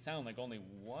makes it sound like only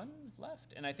 1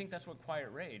 left, and I think that's what Quiet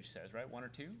Rage says, right? 1 or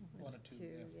 2? 1 or 2.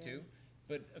 Yeah. 2?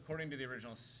 But according to the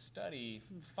original study,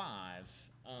 5,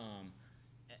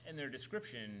 and their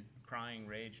description, crying,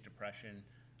 rage, depression,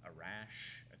 a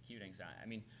rash, acute anxiety. I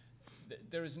mean,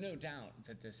 there is no doubt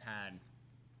that this had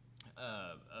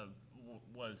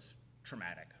was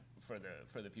traumatic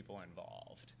for the people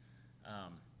involved.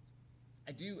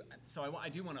 I do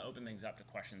want to open things up to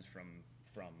questions from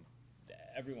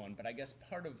everyone, but I guess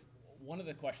one of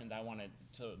the questions I wanted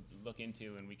to look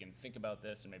into, and we can think about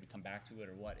this and maybe come back to it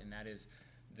or what, and that is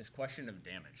this question of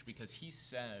damage, because he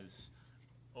says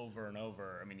over and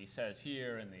over, I mean, he says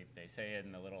here, and they say it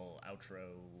in the little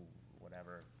outro,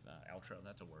 whatever, outro,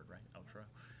 that's a word, right? Outro.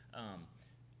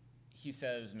 He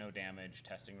says no damage,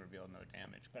 testing revealed no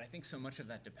damage, but I think so much of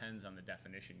that depends on the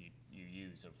definition you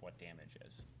use of what damage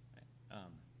is. Right?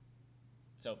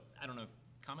 So I don't know,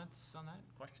 comments on that,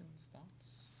 questions,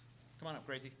 thoughts? Come on up,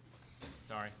 Gracie.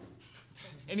 Sorry.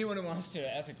 Anyone who wants to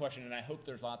ask a question, and I hope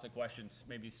there's lots of questions,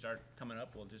 maybe start coming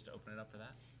up, we'll just open it up for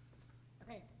that.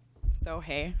 Okay. So,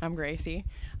 hey, I'm Gracie.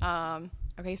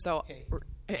 Okay, so... Hey.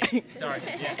 Sorry.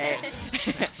 Yeah.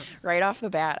 Right off the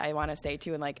bat, I want to say,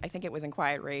 too, and I think it was in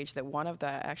Quiet Rage that one of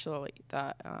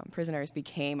the prisoners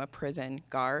became a prison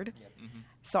guard. Yep. Mm-hmm.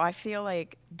 So I feel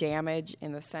like damage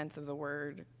in the sense of the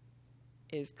word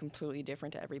is completely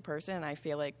different to every person. And I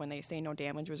feel like when they say no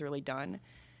damage was really done,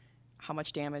 how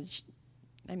much damage,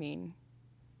 I mean,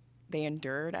 they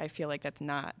endured, I feel like that's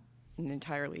not an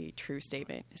entirely true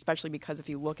statement, especially because if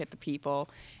you look at the people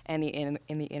and in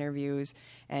the interviews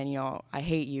and, I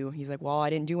hate you. He's like, well, I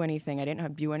didn't do anything. I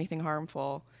didn't do anything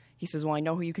harmful. He says, well, I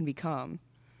know who you can become.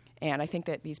 And I think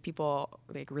that these people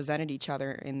resented each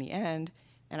other in the end.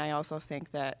 And I also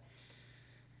think that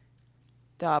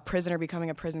the prisoner becoming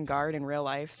a prison guard in real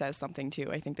life says something too.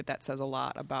 I think that says a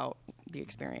lot about the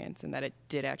experience and that it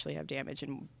did actually have damage.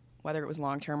 And whether it was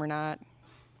long term or not,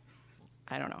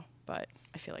 I don't know, but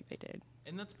I feel like they did.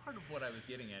 And that's part of what I was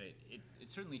getting at. It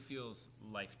certainly feels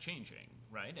life-changing,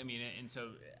 right? I mean, and so,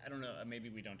 I don't know, maybe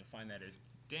we don't define that as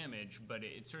damage, but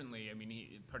it certainly, I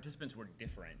mean, participants were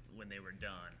different when they were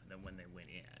done than when they went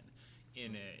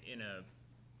in a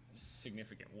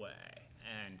significant way.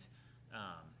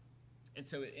 And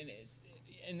so,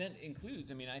 and that includes,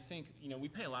 I mean, I think, we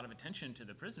pay a lot of attention to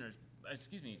the prisoners,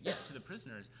 to the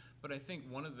prisoners, but I think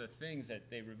one of the things that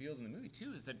they revealed in the movie,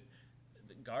 too, is that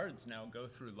the guards now go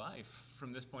through life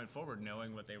from this point forward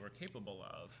knowing what they were capable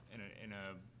of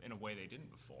in a way they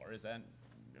didn't before. Is that,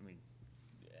 I mean,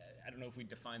 I don't know if we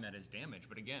define that as damage,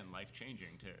 but again,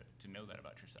 life-changing to know that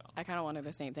about yourself. I kind of wonder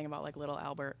the same thing about, like, little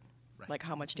Albert. Right. Like,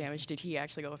 how much damage did he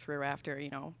actually go through after,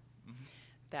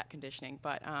 that conditioning?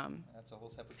 But, That's a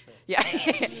whole separate show. yeah.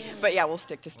 But, yeah, we'll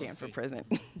stick to Stanford Prison.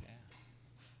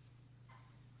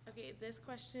 Okay, this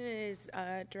question is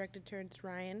directed towards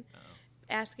Ryan,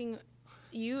 asking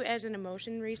you as an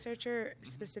emotion researcher,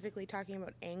 specifically talking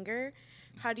about anger,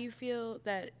 how do you feel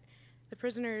that the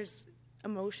prisoners'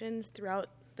 emotions throughout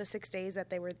the 6 days that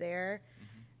they were there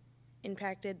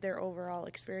impacted their overall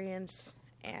experience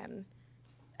and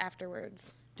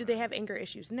afterwards? Do they have anger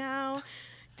issues now?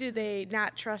 Do they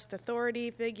not trust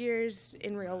authority figures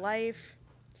in real life?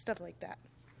 Stuff like that.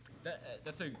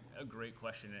 That's a great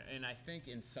question, and I think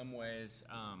in some ways,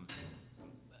 I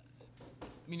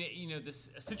mean,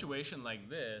 a situation like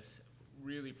this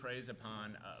really preys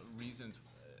upon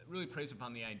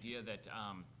the idea that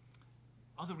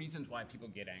all the reasons why people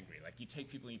get angry. Like, you take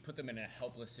people and you put them in a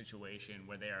helpless situation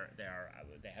where they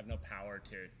have no power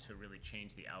to really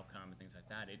change the outcome and things like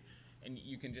that. And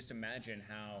you can just imagine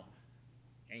how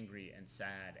angry and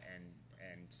sad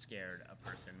and scared a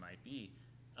person might be.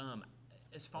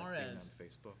 As far like as being on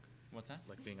Facebook. What's that?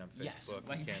 Like being on Facebook, Yes, you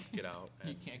can't get out.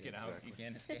 You can't get out. You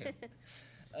can't escape.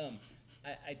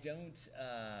 I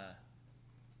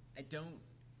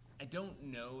don't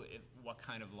know what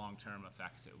kind of long-term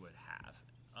effects it would have.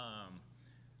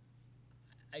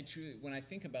 When I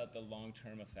think about the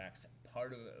long-term effects,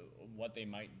 part of what they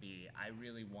might be, I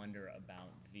really wonder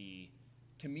about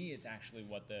to me, it's actually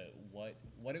what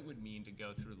it would mean to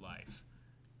go through life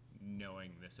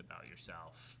knowing this about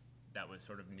yourself that was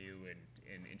sort of new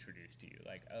and introduced to you.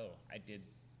 Like, oh, I did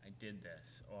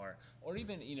this, or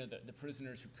even the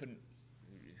prisoners who couldn't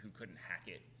hack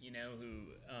it,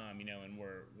 and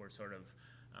were sort of,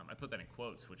 I put that in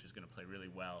quotes, which is going to play really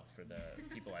well for the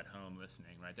people at home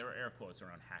listening, right? There were air quotes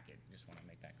around hack it. Just want to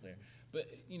make that clear. But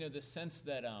the sense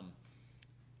that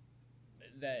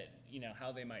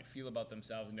how they might feel about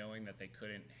themselves knowing that they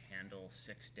couldn't handle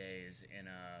 6 days in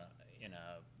a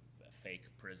fake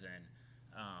prison,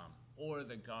 or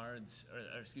the guards,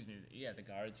 the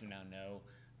guards who now know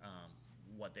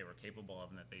what they were capable of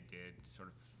and that they did sort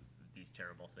of these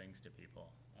terrible things to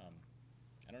people.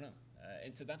 I don't know,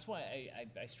 and so that's why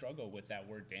I struggle with that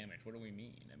word damage. What do we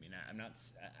mean? I mean,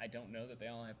 I don't know that they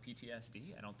all have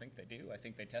PTSD. I don't think they do. I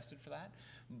think they tested for that,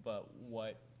 but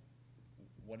what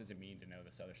does it mean to know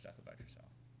this other stuff about yourself?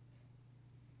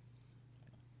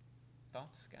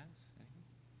 Thoughts, guys? Anything?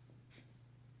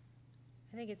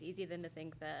 I think it's easy then to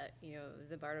think that,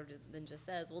 Zimbardo then just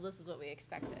says, well, this is what we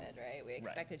expected, right? We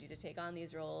expected you to take on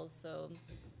these roles, so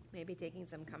maybe taking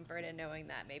some comfort in knowing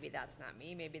that maybe that's not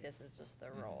me, maybe this is just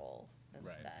the role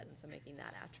instead, Right. and so making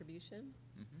that attribution.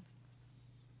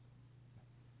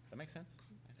 That makes sense?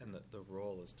 And the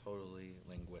role is totally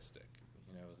linguistic,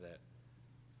 and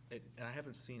I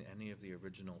haven't seen any of the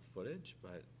original footage,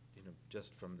 but,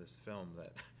 just from this film,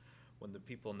 that when the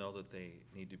people know that they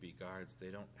need to be guards, they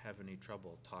don't have any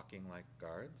trouble talking like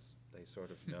guards. They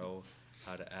sort of know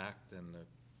how to act, and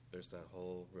there's that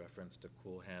whole reference to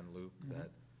Cool Hand Luke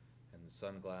and the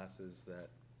sunglasses, that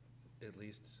at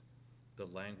least the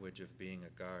language of being a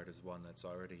guard is one that's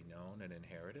already known and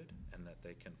inherited, and that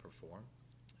they can perform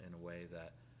in a way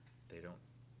that they don't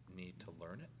need to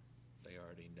learn it. They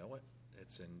already know it.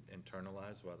 It's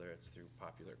internalized, whether it's through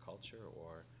popular culture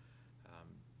or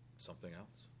something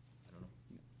else. I don't know.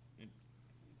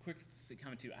 Quick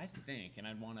comment too. I think, and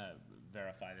I'd want to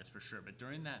verify this for sure, but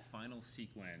during that final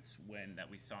sequence that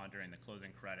we saw during the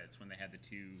closing credits, when they had the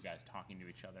two guys talking to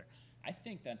each other, I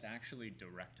think that's actually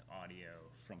direct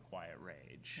audio from Quiet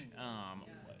Rage.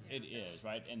 It is,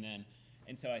 right? And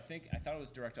so I thought it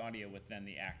was direct audio with then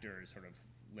the actors sort of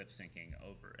lip syncing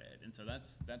over it, and so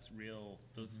that's real.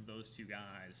 Those two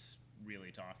guys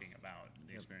really talking about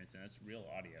the experience, and that's real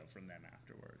audio from them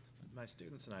afterwards. My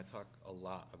students and I talk a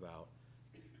lot about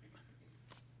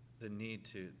the need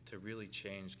to really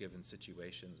change given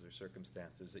situations or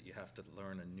circumstances, that you have to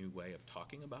learn a new way of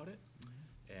talking about it,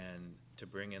 and to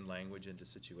bring in language into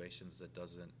situations that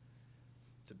doesn't,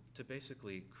 to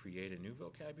basically create a new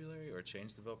vocabulary or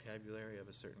change the vocabulary of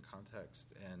a certain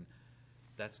context. And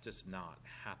that's just not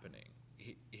happening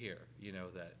here, you know,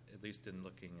 that at least in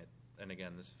looking at, and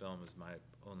again, this film is my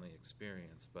only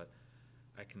experience, but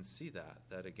I can see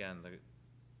that again,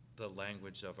 the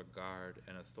language of a guard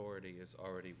and authority is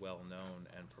already well known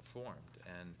and performed.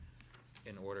 And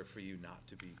in order for you not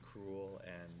to be cruel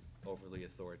and overly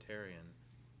authoritarian,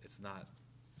 it's not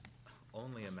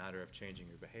only a matter of changing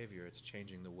your behavior, it's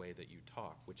changing the way that you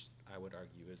talk, which I would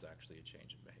argue is actually a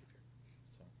change in behavior.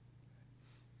 So,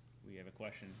 We have a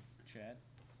question. Chad?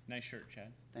 Nice shirt,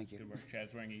 Chad. Thank you. Good work.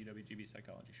 Chad's wearing a UWGB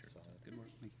psychology shirt. Solid. Good work.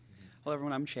 Hello,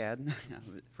 everyone. I'm Chad,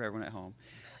 for everyone at home.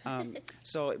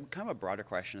 So kind of a broader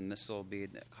question. This will be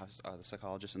the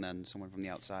psychologist and then someone from the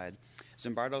outside.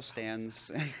 Zimbardo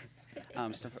stands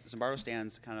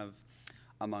kind of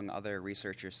among other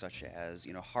researchers such as,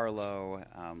 Harlow,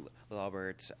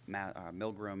 Lilbert,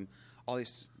 Milgram, all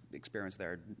these experiments that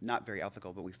are not very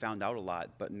ethical, but we found out a lot,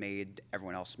 but made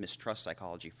everyone else mistrust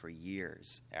psychology for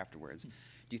years afterwards.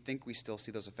 Do you think we still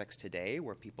see those effects today,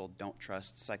 where people don't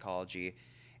trust psychology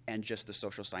and just the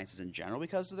social sciences in general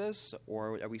because of this?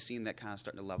 Or are we seeing that kind of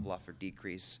starting to level off or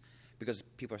decrease because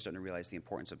people are starting to realize the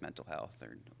importance of mental health?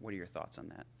 Or what are your thoughts on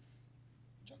that?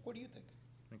 Chuck, what do you think?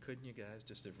 I mean, couldn't you guys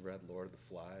just have read Lord of the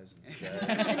Flies instead?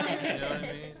 You know what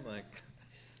I mean? Like,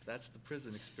 that's the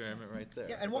prison experiment right there.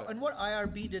 Yeah, and what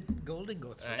IRB did Golding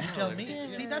go through? I You know, tell like-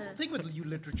 me. See, that's the thing with you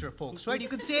literature folks, right? You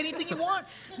can say anything you want.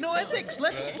 No ethics.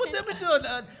 Let's just put them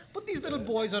into put these little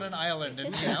boys on an island,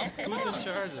 and Who's in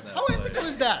charge of that? how place? ethical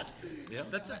is that? Yeah.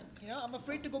 That's a, I'm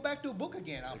afraid to go back to a book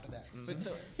again after that. But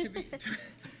so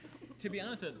to be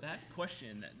honest, that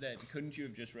question that couldn't you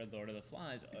have just read Lord of the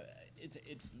Flies?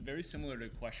 It's very similar to a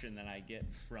question that I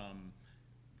get from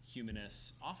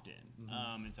humanists often.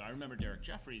 And so I remember Derek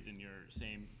Jeffries in your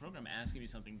same program asking me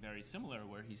something very similar,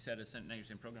 where he said not your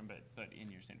same program, but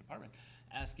in your same department,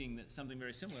 asking something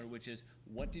very similar, which is,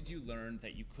 what did you learn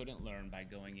that you couldn't learn by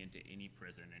going into any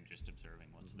prison and just observing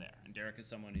what's there? And Derek is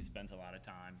someone who spends a lot of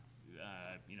time,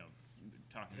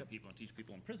 talking to people and teach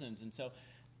people in prisons, and so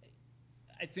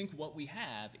I think what we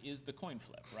have is the coin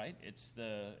flip, right? It's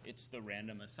the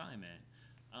random assignment.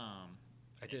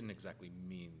 I didn't exactly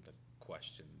mean the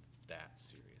question that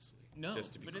seriously. No,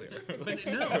 just to be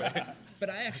clear. But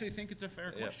I actually think it's a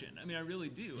fair Yeah. question. I mean, I really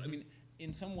do. I mean,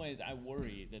 in some ways, I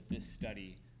worry that this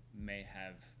study may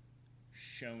have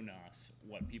shown us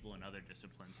what people in other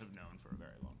disciplines have known for a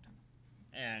very long time.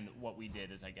 And what we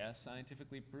did is, I guess,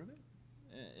 scientifically prove it?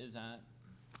 Is that?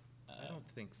 I don't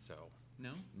think so.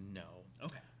 No? No.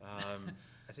 Okay.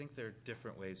 I think there are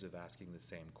different ways of asking the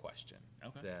same question.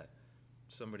 Okay. That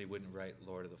somebody wouldn't write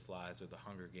Lord of the Flies or The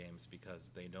Hunger Games because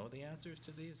they know the answers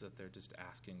to these, that they're just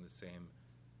asking the same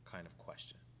kind of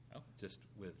question. Okay. Just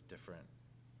with different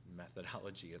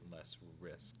methodology and less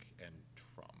risk and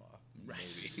trauma,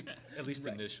 Right. maybe. At least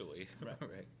Right. initially. Right.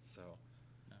 Right. So,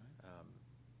 All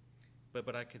right.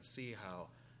 but I could see how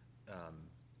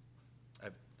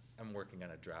I'm working on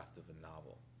a draft of a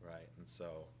novel, right? And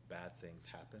so bad things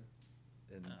happen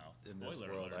in this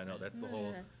spoiler world. alert, I know man. that's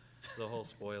the whole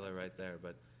spoiler right there.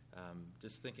 But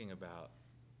just thinking about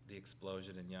the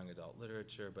explosion in young adult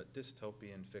literature, but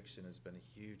dystopian fiction has been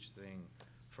a huge thing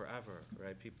forever,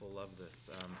 right? People love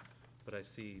this. But I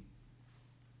see,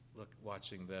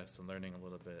 watching this and learning a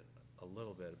little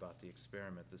bit about the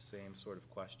experiment, the same sort of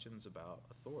questions about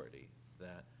authority.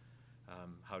 That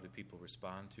how do people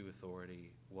respond to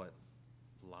authority? What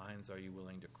lines are you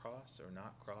willing to cross or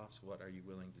not cross? What are you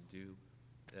willing to do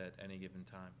at any given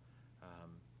time?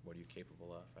 What are you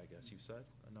capable of, I guess you've said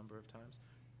a number of times.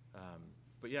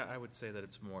 But yeah, I would say that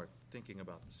it's more thinking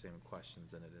about the same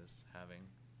questions than it is having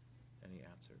any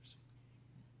answers.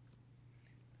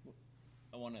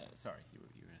 Sorry, you were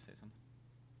going to say something?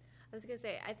 I was gonna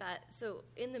say, I thought, so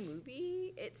in the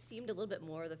movie, it seemed a little bit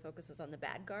more the focus was on the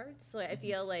bad guards. So I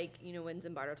feel like, when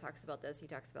Zimbardo talks about this, he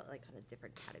talks about like kind of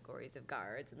different categories of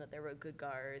guards and that there were good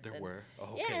guards. There and, were?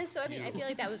 Oh, okay. Yeah, and so I mean, I feel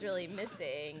like that was really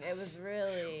missing. It was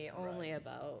really only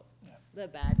about the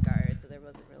bad guards. So there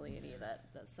wasn't really any of that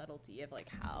subtlety of like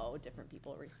how different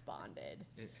people responded.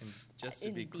 And just to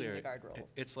in be being clear, the guard role.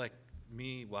 it's like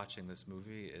me watching this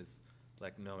movie is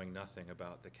like knowing nothing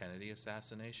about the Kennedy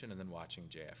assassination and then watching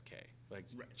JFK. Like,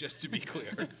 just to be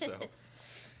clear. So,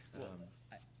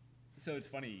 So it's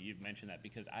funny you've mentioned that,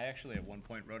 because I actually at one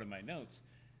point wrote in my notes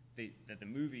that the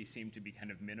movie seemed to be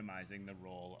kind of minimizing the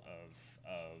role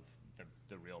of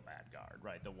the real bad guard,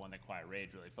 right? The one that Quiet Rage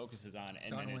really focuses on.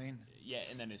 And John then Wayne.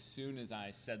 and then as soon as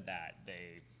I said that,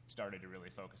 they started to really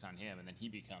focus on him, and then he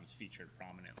becomes featured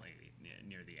prominently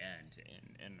near the end.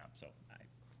 And so I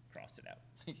crossed it out,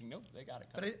 thinking, nope, they got it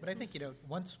covered. But I think,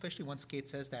 especially once Kate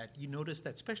says that, you notice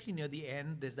that especially near the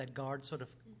end, there's that guard sort of,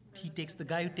 he takes the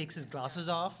guy who takes his glasses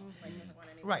off.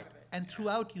 Right. And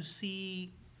throughout you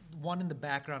see one in the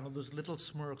background, all those little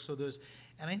smirks,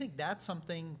 and I think that's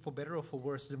something, for better or for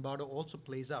worse, Zimbardo also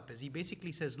plays up, as he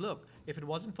basically says, look, if it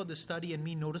wasn't for this study and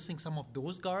me noticing some of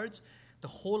those guards, the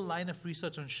whole line of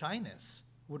research on shyness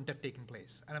wouldn't have taken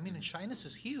place. And I mean, and shyness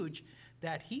is huge,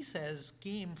 that he says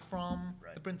came from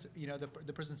Right.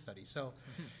 the prison study. So,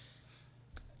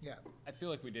 yeah. I feel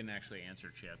like we didn't actually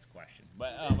answer Chet's question,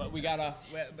 but we got off.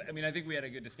 I mean, I think we had a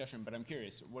good discussion, but I'm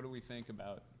curious, what do we think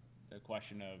about the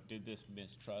question of, did this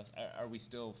mistrust? Are we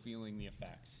still feeling the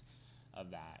effects of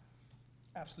that?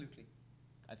 Absolutely.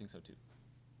 I think so too.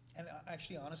 And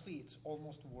actually, honestly, it's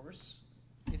almost worse.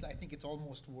 I think it's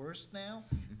almost worse now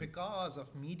because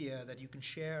of media that you can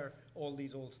share all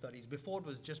these old studies. Before it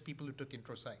was just people who took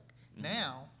intro psych.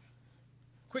 Now,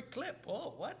 quick clip.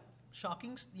 Oh, what?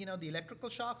 Shocking, the electrical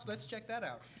shocks. Let's check that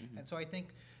out. And so I think,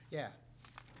 yeah.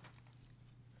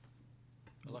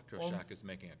 Electroshock is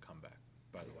making a comeback,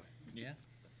 by the way, Yeah.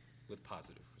 with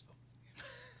positive results.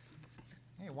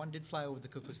 Hey, one did fly over the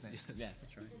cuckoo's nest. Yeah,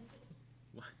 that's right.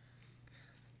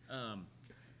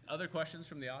 Other questions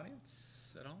from the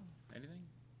audience at all? Anything?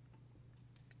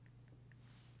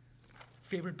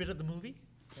 Favorite bit of the movie?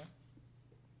 Yeah.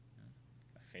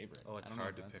 A favorite? Oh, it's I don't know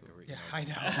hard if to that's pick a- a Yeah,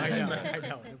 regional. I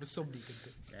know. There was so many good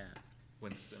bits. Yeah.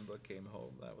 When Simba came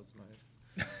home, that was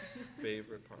my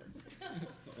favorite part.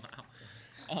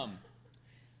 Wow.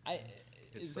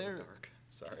 It's Is so there? dark.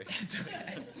 Sorry. It's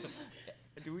okay.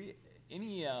 Do we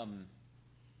any? I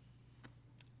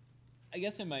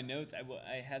guess in my notes,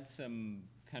 I had some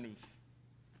kind of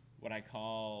what I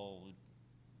call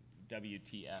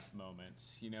WTF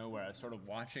moments, where I was sort of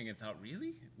watching and thought,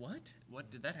 really? What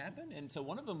did that happen? And so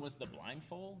one of them was the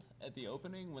blindfold at the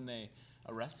opening when they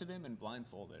arrested him and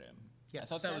blindfolded him. Yes. I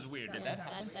thought that was weird. Did that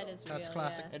happen? That is real. That's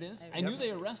classic. Yeah. It is? I I knew remember.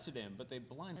 they arrested him, but they And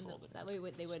blindfolded him. that way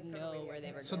they would know where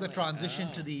they were So going. the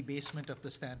transition to the basement of the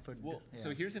Stanford. Well, yeah. so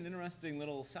here's an interesting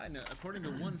little side note. According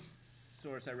to one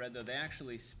source I read, though, they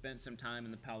actually spent some time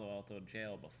in the Palo Alto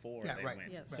jail before Yeah, they right.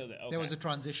 went. Yep. So Right. that, There was okay. a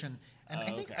transition, and Oh,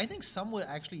 I okay. think some were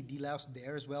actually deloused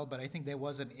there as well. But I think there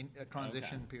was a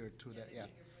transition Okay. period through that. Yeah.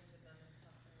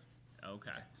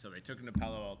 Okay, so they took him to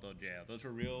Palo Alto jail. Those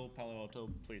were real Palo Alto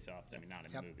police officers. I mean, not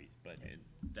in Yep. the movies, but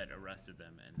that arrested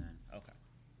them, and then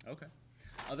okay.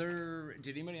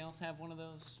 Did anybody else have one of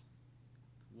those?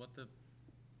 What the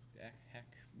heck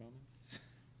moments?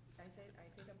 I say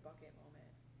the bucket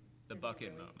moment. The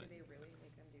bucket moment. Did they really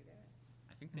make them do that?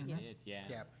 I think they Mhm. did. Yeah.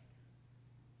 Yeah.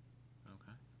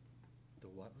 Okay. The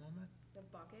what moment? The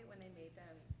bucket when they made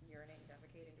them urinate and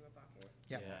defecate into a bucket.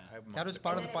 Yeah. I must That was have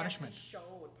part of And the then it actually punishment.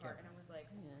 showed part, Yeah. and I was like,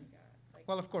 oh my god. Like,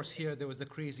 Well, of course, here there was the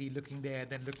crazy looking there,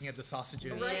 then looking at the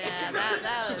sausages. Yeah,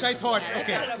 that was. Which I thought, yeah,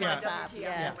 okay, that was yeah. over the top, WTF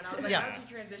yeah. moment. I was like, Yeah. how did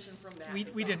you transition from that We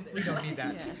to we sausage? don't need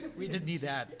that. Yeah. We didn't need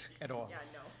that at all. Yeah,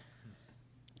 no.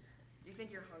 You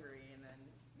think you're hungry, and then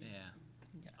Yeah.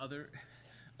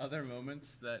 Other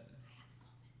moments that.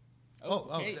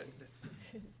 Oh, Kate, the-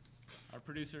 our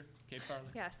producer, Kate Farley.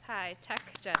 Yes, hi, Tech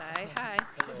Jedi, hi.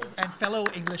 and fellow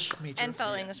English major. And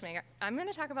fellow English major. I'm going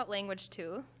to talk about language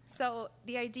too. So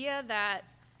the idea that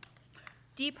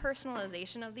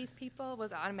depersonalization of these people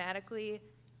was automatically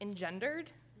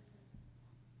engendered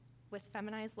with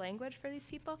feminized language for these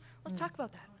people. Let's talk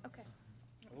about that. Okay.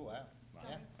 Oh wow.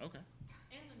 Yeah. Okay.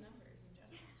 And the numbers in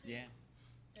general. Yeah.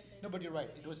 No, but you're right.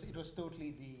 It was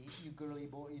totally the you girly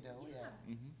boy. Yeah.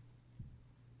 Mm-hmm.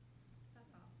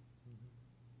 That's all.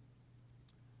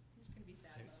 I'm just going to be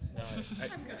sad about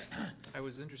it. No, I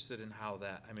was interested in how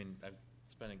that, I mean, I'm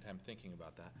spending time thinking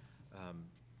about that,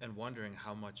 and wondering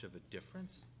how much of a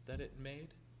difference that it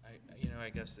made. I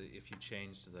guess that if you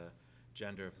changed the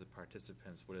gender of the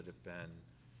participants, would it have been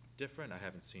different? I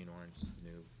haven't seen Orange is the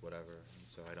New whatever, and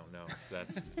so I don't know if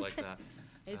that's like that.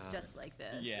 It's just like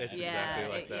this. Yeah. It's exactly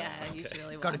like that. Yeah, you should Okay.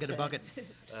 really Got to watch get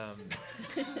a it.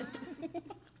 bucket.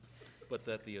 But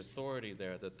that the authority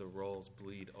there, that the roles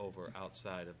bleed over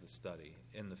outside of the study,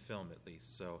 in the film at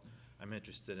least. So I'm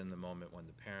interested in the moment when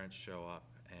the parents show up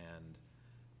and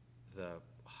the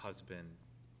husband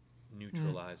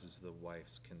neutralizes the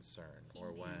wife's concern,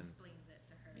 or when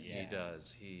Yeah. he does,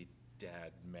 he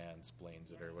dad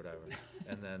mansplains it or whatever.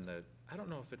 And then I don't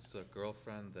know if it's the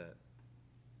girlfriend that,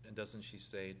 and doesn't she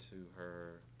say to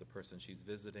her, the person she's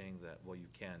visiting, that, well, you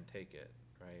can take it,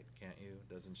 right? Can't you?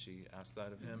 Doesn't she ask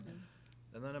that of him?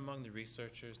 And then among the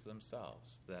researchers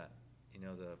themselves, that,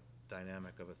 the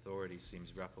dynamic of authority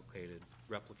seems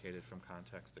replicated from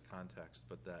context to context,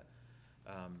 but that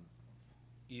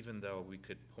even though we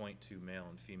could point to male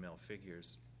and female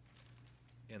figures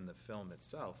in the film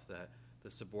itself, that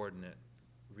the subordinate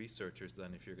researchers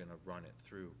then, if you're going to run it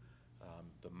through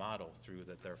the model through,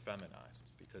 that they're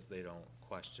feminized because they don't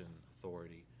question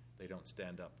authority, they don't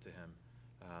stand up to him.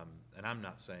 And I'm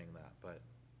not saying that, but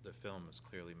the film is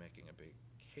clearly making a big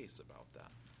case about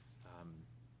that.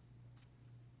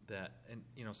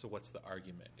 So what's the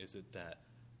argument? Is it that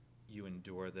you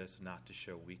endure this not to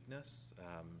show weakness?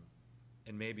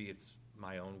 And maybe it's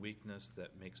my own weakness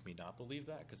that makes me not believe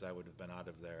that, because I would have been out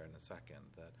of there in a second.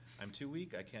 That I'm too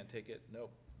weak, I can't take it.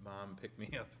 Nope, Mom picked me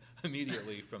up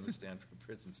immediately from the Stanford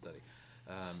Prison Study.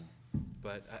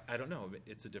 But I don't know,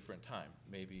 it's a different time.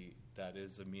 Maybe that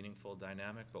is a meaningful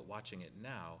dynamic, but watching it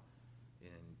now in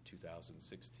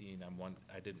 2016,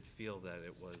 I didn't feel that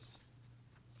it was,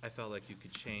 I felt like you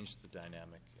could change the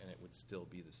dynamic and it would still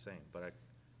be the same. But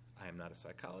I am not a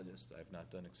psychologist, I have not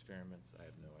done experiments, I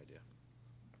have no idea.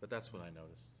 But that's what I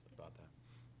noticed about that.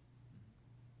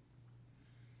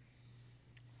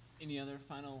 Any other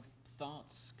final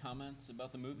thoughts, comments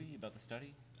about the movie, about the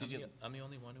study? I'm the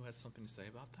only one who had something to say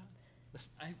about that?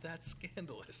 That's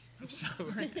scandalous. I'm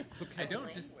sorry. I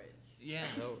don't yeah.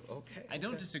 Oh, okay. I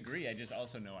don't disagree. I just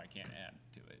also know I can't add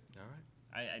to it. All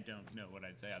right. I don't know what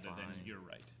I'd say other than you're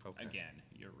right. Okay. Again,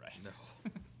 you're right. No.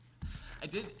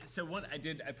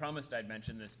 I promised I'd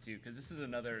mention this too, because this is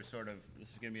going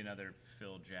to be another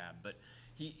Phil jab, but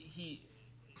he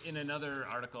in another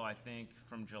article, I think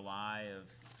from July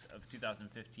of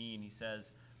 2015, he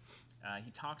says,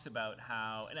 he talks about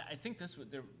how, and I think this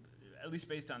would, at least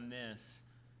based on this,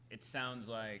 it sounds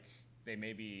like they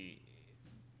maybe,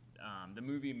 the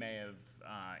movie may have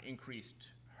increased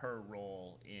her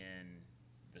role in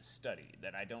the study,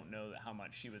 that I don't know how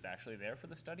much she was actually there for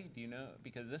the study. Do you know?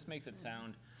 Because this makes it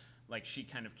sound like she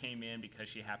kind of came in because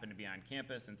she happened to be on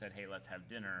campus and said, hey, let's have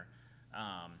dinner.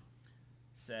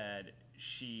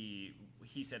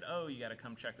 He said, oh, you got to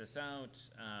come check this out.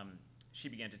 She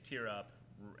began to tear up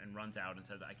and runs out and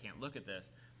says, I can't look at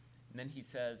this. And then he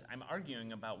says, I'm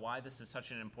arguing about why this is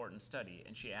such an important study.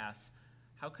 And she asks,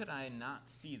 how could I not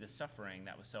see the suffering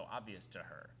that was so obvious to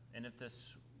her? And if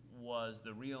this was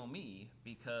the real me,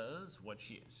 because what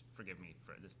she is, forgive me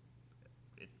for this,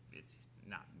 it's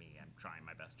not me, I'm trying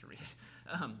my best to read it.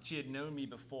 She had known me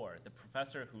before, the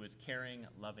professor who was a caring,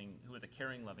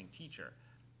 loving teacher.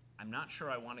 I'm not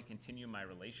sure I want to continue my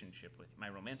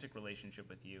romantic relationship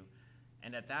with you.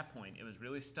 And at that point, it was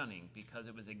really stunning because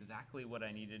it was exactly what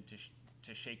I needed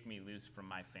to shake me loose from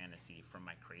my fantasy, from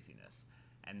my craziness.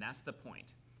 And that's the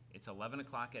point. It's 11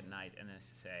 o'clock at night, and I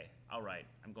say, all right,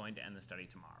 I'm going to end the study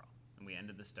tomorrow. And we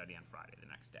ended the study on Friday, the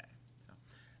next day.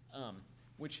 So,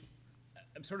 which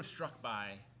I'm sort of struck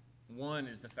by. One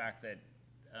is the fact that,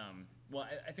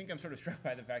 I think I'm sort of struck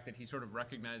by the fact that he sort of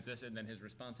recognized this, and then his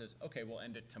response is, okay, we'll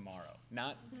end it tomorrow.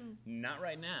 Not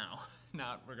right now.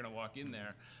 Not we're going to walk in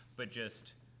there, but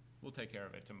just we'll take care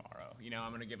of it tomorrow. I'm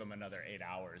going to give him another 8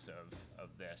 hours of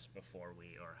this before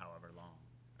or however long.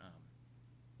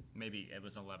 Maybe it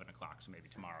was 11 o'clock, so maybe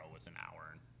tomorrow was an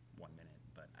hour and 1 minute,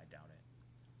 but I doubt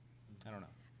it. I don't know.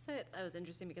 So that was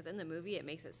interesting because in the movie it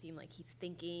makes it seem like he's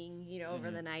thinking,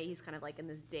 over the night. He's kind of like in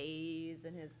this daze,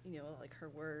 and his, like her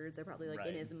words are probably like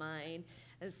in his mind.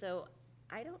 And so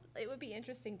it would be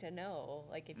interesting to know,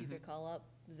 like if you could call up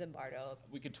Zimbardo.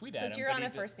 We could tweet at him. Since you're on a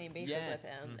first name basis with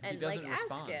him, and like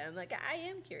respond. ask him. Like I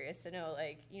am curious to know,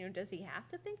 like, does he have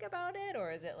to think about it,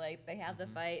 or is it like they have the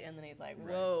fight and then he's like,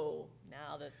 whoa,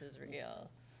 now this is real.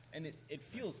 And it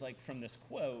feels like from this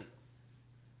quote,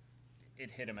 it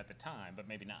hit him at the time, but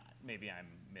maybe not. Maybe I'm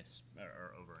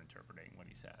or over-interpreting what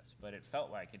he says. But it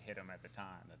felt like it hit him at the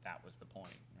time that was the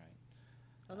point, right?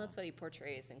 Well, that's what he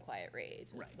portrays in Quiet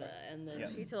Rage. Right. And then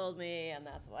she told me, and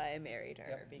that's why I married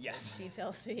her, because she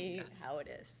tells me how it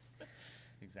is.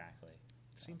 Exactly.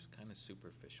 It seems kind of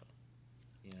superficial,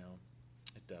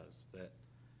 It does. That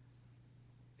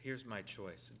here's my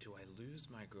choice. Do I lose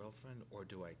my girlfriend, or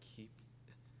do I keep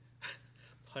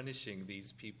punishing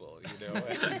these people,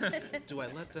 Do I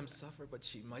let them suffer, but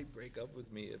she might break up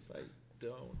with me if I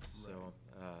don't? So,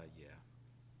 yeah.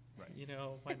 Right.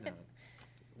 Why not?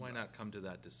 Why not come to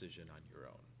that decision on your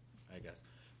own, I guess.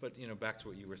 But, back to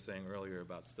what you were saying earlier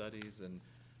about studies, and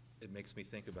it makes me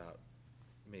think about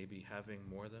maybe having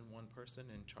more than one person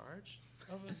in charge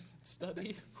of a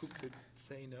study who could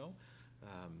say no.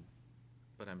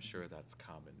 But I'm sure that's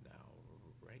common now,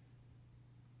 right?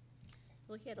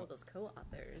 Well, he had all those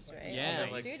co-authors, right? Yeah, All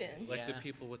the like, students. like the Yeah.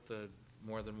 people with the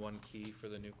more than one key for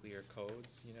the nuclear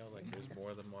codes, like there's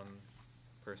more than one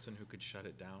person who could shut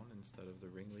it down instead of the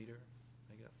ringleader,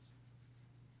 I guess.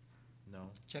 No?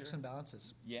 Checks and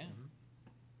balances. Yeah. Mhm.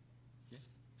 Yeah.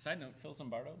 Side note, Phil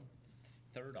Zimbardo is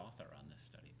the third author on this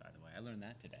study, by the way. I learned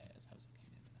that today as I was looking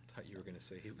into that. Thought you were going to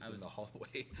say he was I in was- the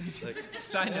hallway. Like,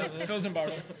 Side note, Phil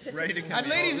Zimbardo, ready to come And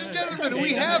in. ladies and gentlemen,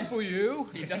 we have for you.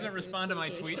 He doesn't respond to my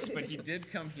tweets, but he did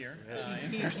come here.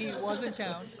 He was in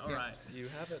town. All Yeah. right. you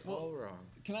have it all wrong.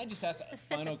 Can I just ask a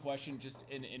final question, just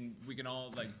and we can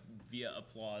all, like, via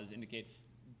applause, indicate,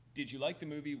 did you like the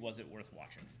movie? Was it worth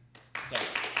watching? So,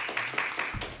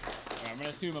 I'm going to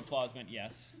assume applause meant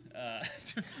yes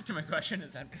to my question.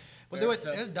 Is that Well,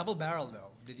 fair? it was a double barrel,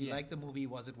 though. Did you Yeah. like the movie?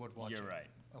 Was it worth watching? You're right.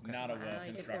 Okay. Not a Wow,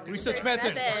 you did the well-constructed. Research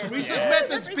methods. methods. Research Yeah.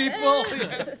 methods, people.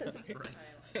 Right.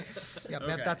 Yeah, Okay.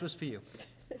 Beth, that was for you.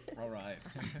 All right.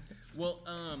 Well,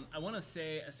 I want to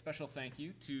say a special thank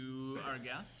you to our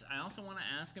guests. I also want to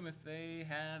ask them if they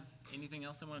have anything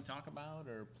else they want to talk about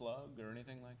or plug or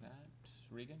anything like that.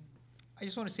 Regan? I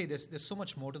just want to say there's so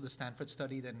much more to the Stanford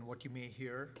study than what you may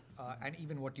hear, and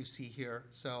even what you see here.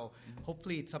 So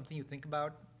hopefully it's something you think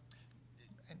about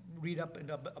and read up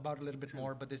about a little bit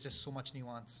more. But there's just so much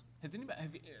nuance. Has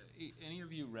anybody, any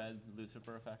of you read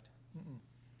Lucifer Effect?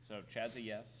 So Chad's a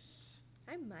yes.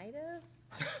 I might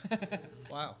have.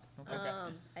 Wow.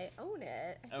 Okay. I own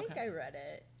it. I think Okay. I read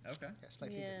it. Okay. Yeah,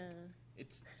 slightly Yeah. different.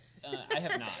 It's. I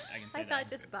have not. I can say I that. thought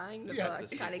just buying the Yeah. book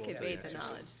The kind of sequel to conveyed The the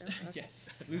knowledge. Exorcist. Yes.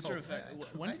 Lucifer Oh, Effect.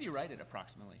 right. When did you write it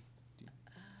approximately? Do you-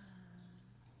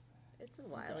 It's a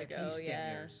while At ago, least 10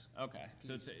 yeah. years. Okay.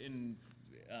 So it's in.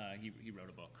 He wrote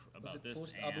a book Was about it this.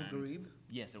 post Abu and- Ghraib?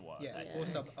 Yes, it was. Yeah, I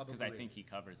post think. Abu Because I Ghraib. think he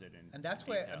covers it in. And that's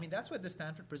where detail. that's where the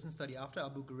Stanford prison study after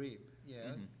Abu Ghraib,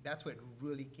 Mhm. that's where it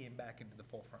really came back into the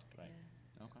forefront. Right.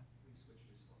 Okay. We switched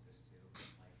his focus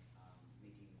to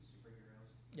making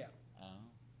superheroes. Yeah. Oh.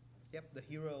 Yep. The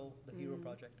hero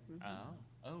project. Oh.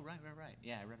 Oh, right.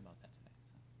 Yeah, I read about that today.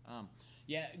 So,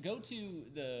 yeah, go to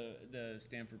the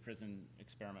Stanford Prison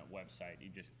Experiment website. You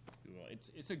just Google it.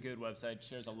 It's a good website.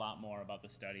 Shares a lot more about the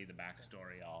study, the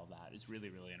backstory, all of that. It's really,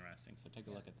 really interesting. So take a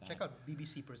look at that. Check out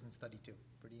BBC Prison Study too.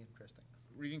 Pretty interesting.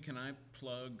 Regan, can I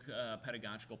plug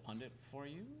Pedagogical Pundit for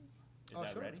you? Is Oh,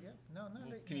 that sure. ready? Yeah. No.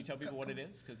 Can you tell people what come- it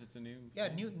is? Because it's a new. Yeah,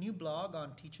 thing. new blog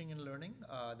on teaching and learning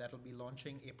that'll be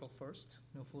launching April 1st.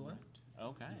 No fooling. Right.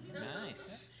 Okay.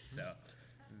 Nice. So,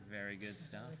 very good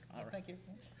stuff. All right. Thank you.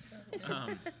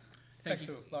 Thank Thanks you.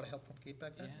 to a lot of help from Kate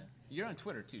back Yeah. there. You're on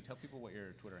Twitter too. Tell people what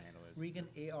your Twitter handle is. Regan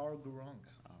A.R. Gurung.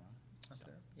 All right. Up So,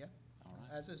 there. Yeah. all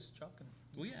right. As is Chuck. And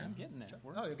Well, yeah, I'm getting there. Chuck.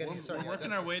 We're, Oh, you're getting we're, it. Sorry, we're yeah, working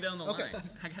that- our way down the Okay. line.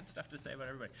 I got stuff to say about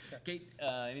everybody. Okay. Kate,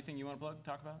 anything you want to plug,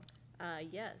 talk about?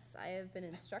 Yes, I have been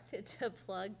instructed to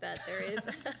plug that there is.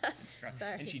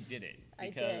 Sorry. And she did it I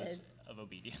because did. of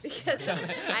obedience. Because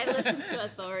I listen to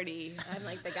authority. I'm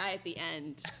like the guy at the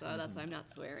end, so that's why I'm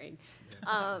not swearing.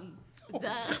 Wow.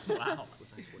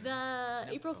 The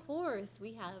April 4th,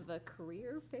 we have a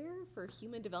career fair for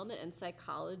human development and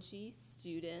psychology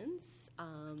students.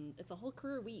 It's a whole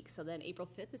career week. So then April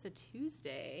 5th is a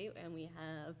Tuesday, and we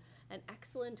have an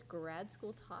excellent grad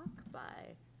school talk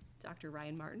by Dr.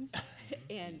 Ryan Martin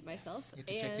and myself. You have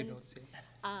to check your And notes here.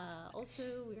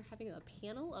 also, we're having a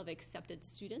panel of accepted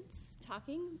students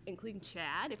talking, including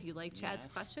Chad. If you like Chad's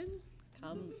Yes. question,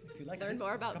 come If you like learn this,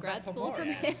 more about come grad back for school more. from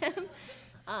Yeah.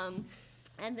 him.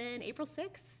 And then April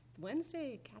 6th,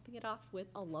 Wednesday, capping it off with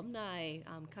alumni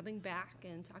coming back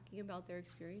and talking about their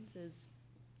experiences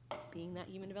being that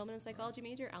human development and psychology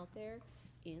major out there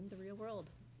in the real world.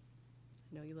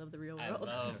 I know you love the real I world.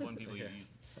 love when people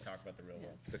Yes. talk about the real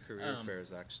world. The career Um, fair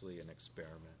is actually an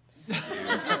experiment.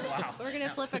 Wow. We're going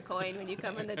to flip a coin when you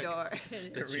come in the door.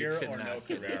 that Career you or no cannot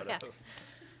get career. out Yeah.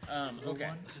 of.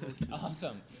 Okay.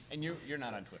 Awesome. And you're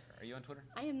not on Twitter. Are you on Twitter?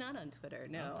 I am not on Twitter.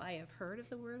 No, I have heard of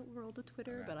the world of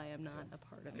Twitter, but I am not a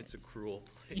part of It's a it. cruel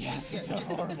place. Yes, it's a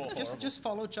horrible. Just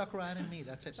follow Chuck Ryan and me.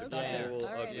 That's it. Start Okay. there. Cruel,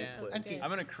 All right, ugly yeah. place. And Kate. I'm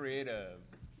gonna create a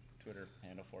Twitter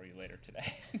handle for you later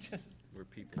today. Just Where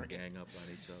people gang up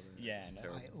on each other. Yeah, It's no.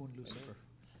 terrible. I own Lucifer.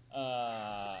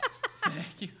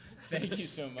 thank you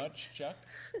so much, Chuck.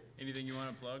 Anything you want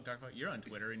to plug? Talk about? You're on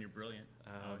Twitter and you're brilliant.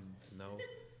 No.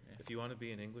 If you want to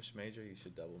be an English major, you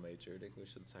should double major at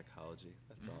English and psychology.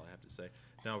 That's all I have to say.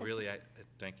 No, really, I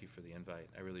thank you for the invite.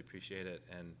 I really appreciate it.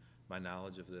 And my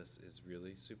knowledge of this is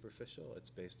really superficial. It's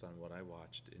based on what I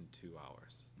watched in 2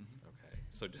 hours. Okay.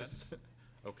 So just,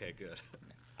 okay, good.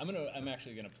 I'm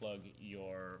actually gonna plug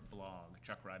your blog,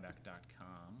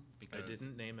 chuckryback.com, because I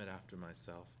didn't name it after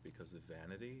myself because of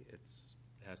vanity. It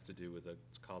has to do with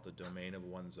it's called a domain of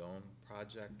one's own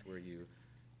project where you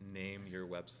name your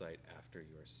website after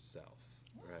yourself,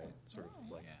 right? Sort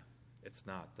of like, Yeah. it's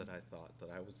not that I thought that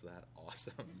I was that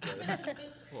awesome, but,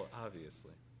 well,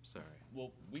 obviously, sorry.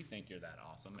 Well, we think you're that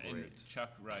awesome. And Great.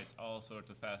 Chuck writes all sorts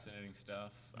of fascinating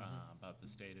stuff about the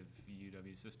state of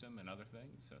UW system and other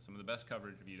things. So some of the best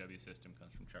coverage of UW system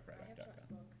comes from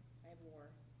chuckraddick.com. I have war.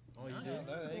 Oh, you Oh, did?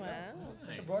 There you go.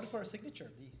 Nice. So brought it for a signature.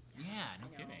 Yeah, no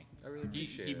kidding. I really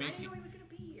appreciate he it. makes he was going to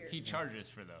be here. he charges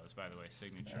for those, by the way,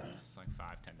 signatures. It's like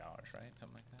 $5-10, right?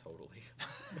 Something like that. Totally.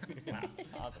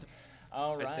 Wow, awesome.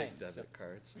 All right. I take debit so-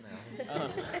 cards now,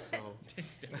 so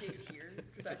Take tears,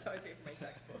 because that's how I pay for my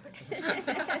textbooks.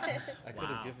 I could Wow.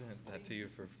 have given that to you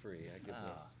for free. I give Ah.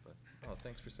 those, but, oh,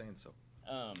 thanks for saying so.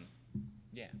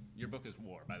 Yeah, your book is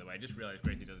War, by the way. I just realized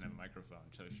Gracie doesn't have a microphone,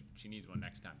 so she needs one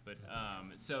next time. But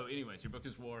so, anyways, your book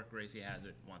is War. Gracie has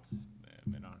it. Wants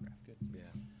an autograph. Good. Yeah.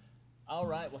 All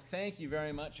right. Well, thank you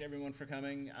very much, everyone, for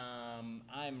coming.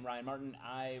 I'm Ryan Martin.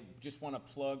 I just want to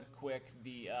plug quick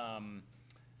the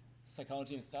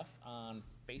Psychology and Stuff on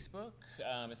Facebook.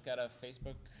 It's got a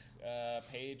Facebook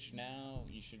page now.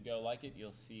 You should go like it.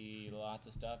 You'll see lots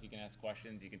of stuff. You can ask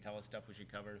questions. You can tell us stuff we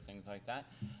should cover, things like that.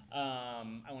 I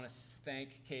want to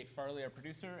thank Kate Farley, our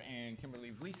producer, and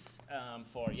Kimberly Vlies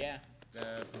for,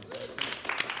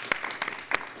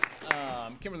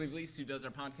 Kimberly Vlies, who does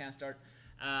our podcast art.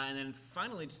 And then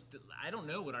finally, just I don't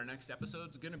know what our next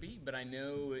episode's going to be, but I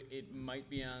know it might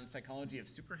be on Psychology of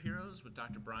Superheroes with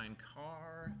Dr. Brian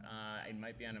Carr. It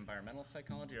might be on environmental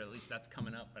psychology, or at least that's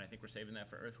coming up, but I think we're saving that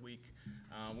for Earth Week.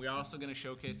 We are also going to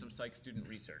showcase some psych student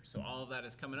research. So all of that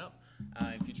is coming up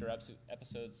in future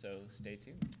episodes, so stay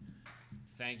tuned.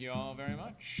 Thank you all very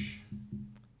much.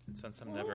 And since I'm never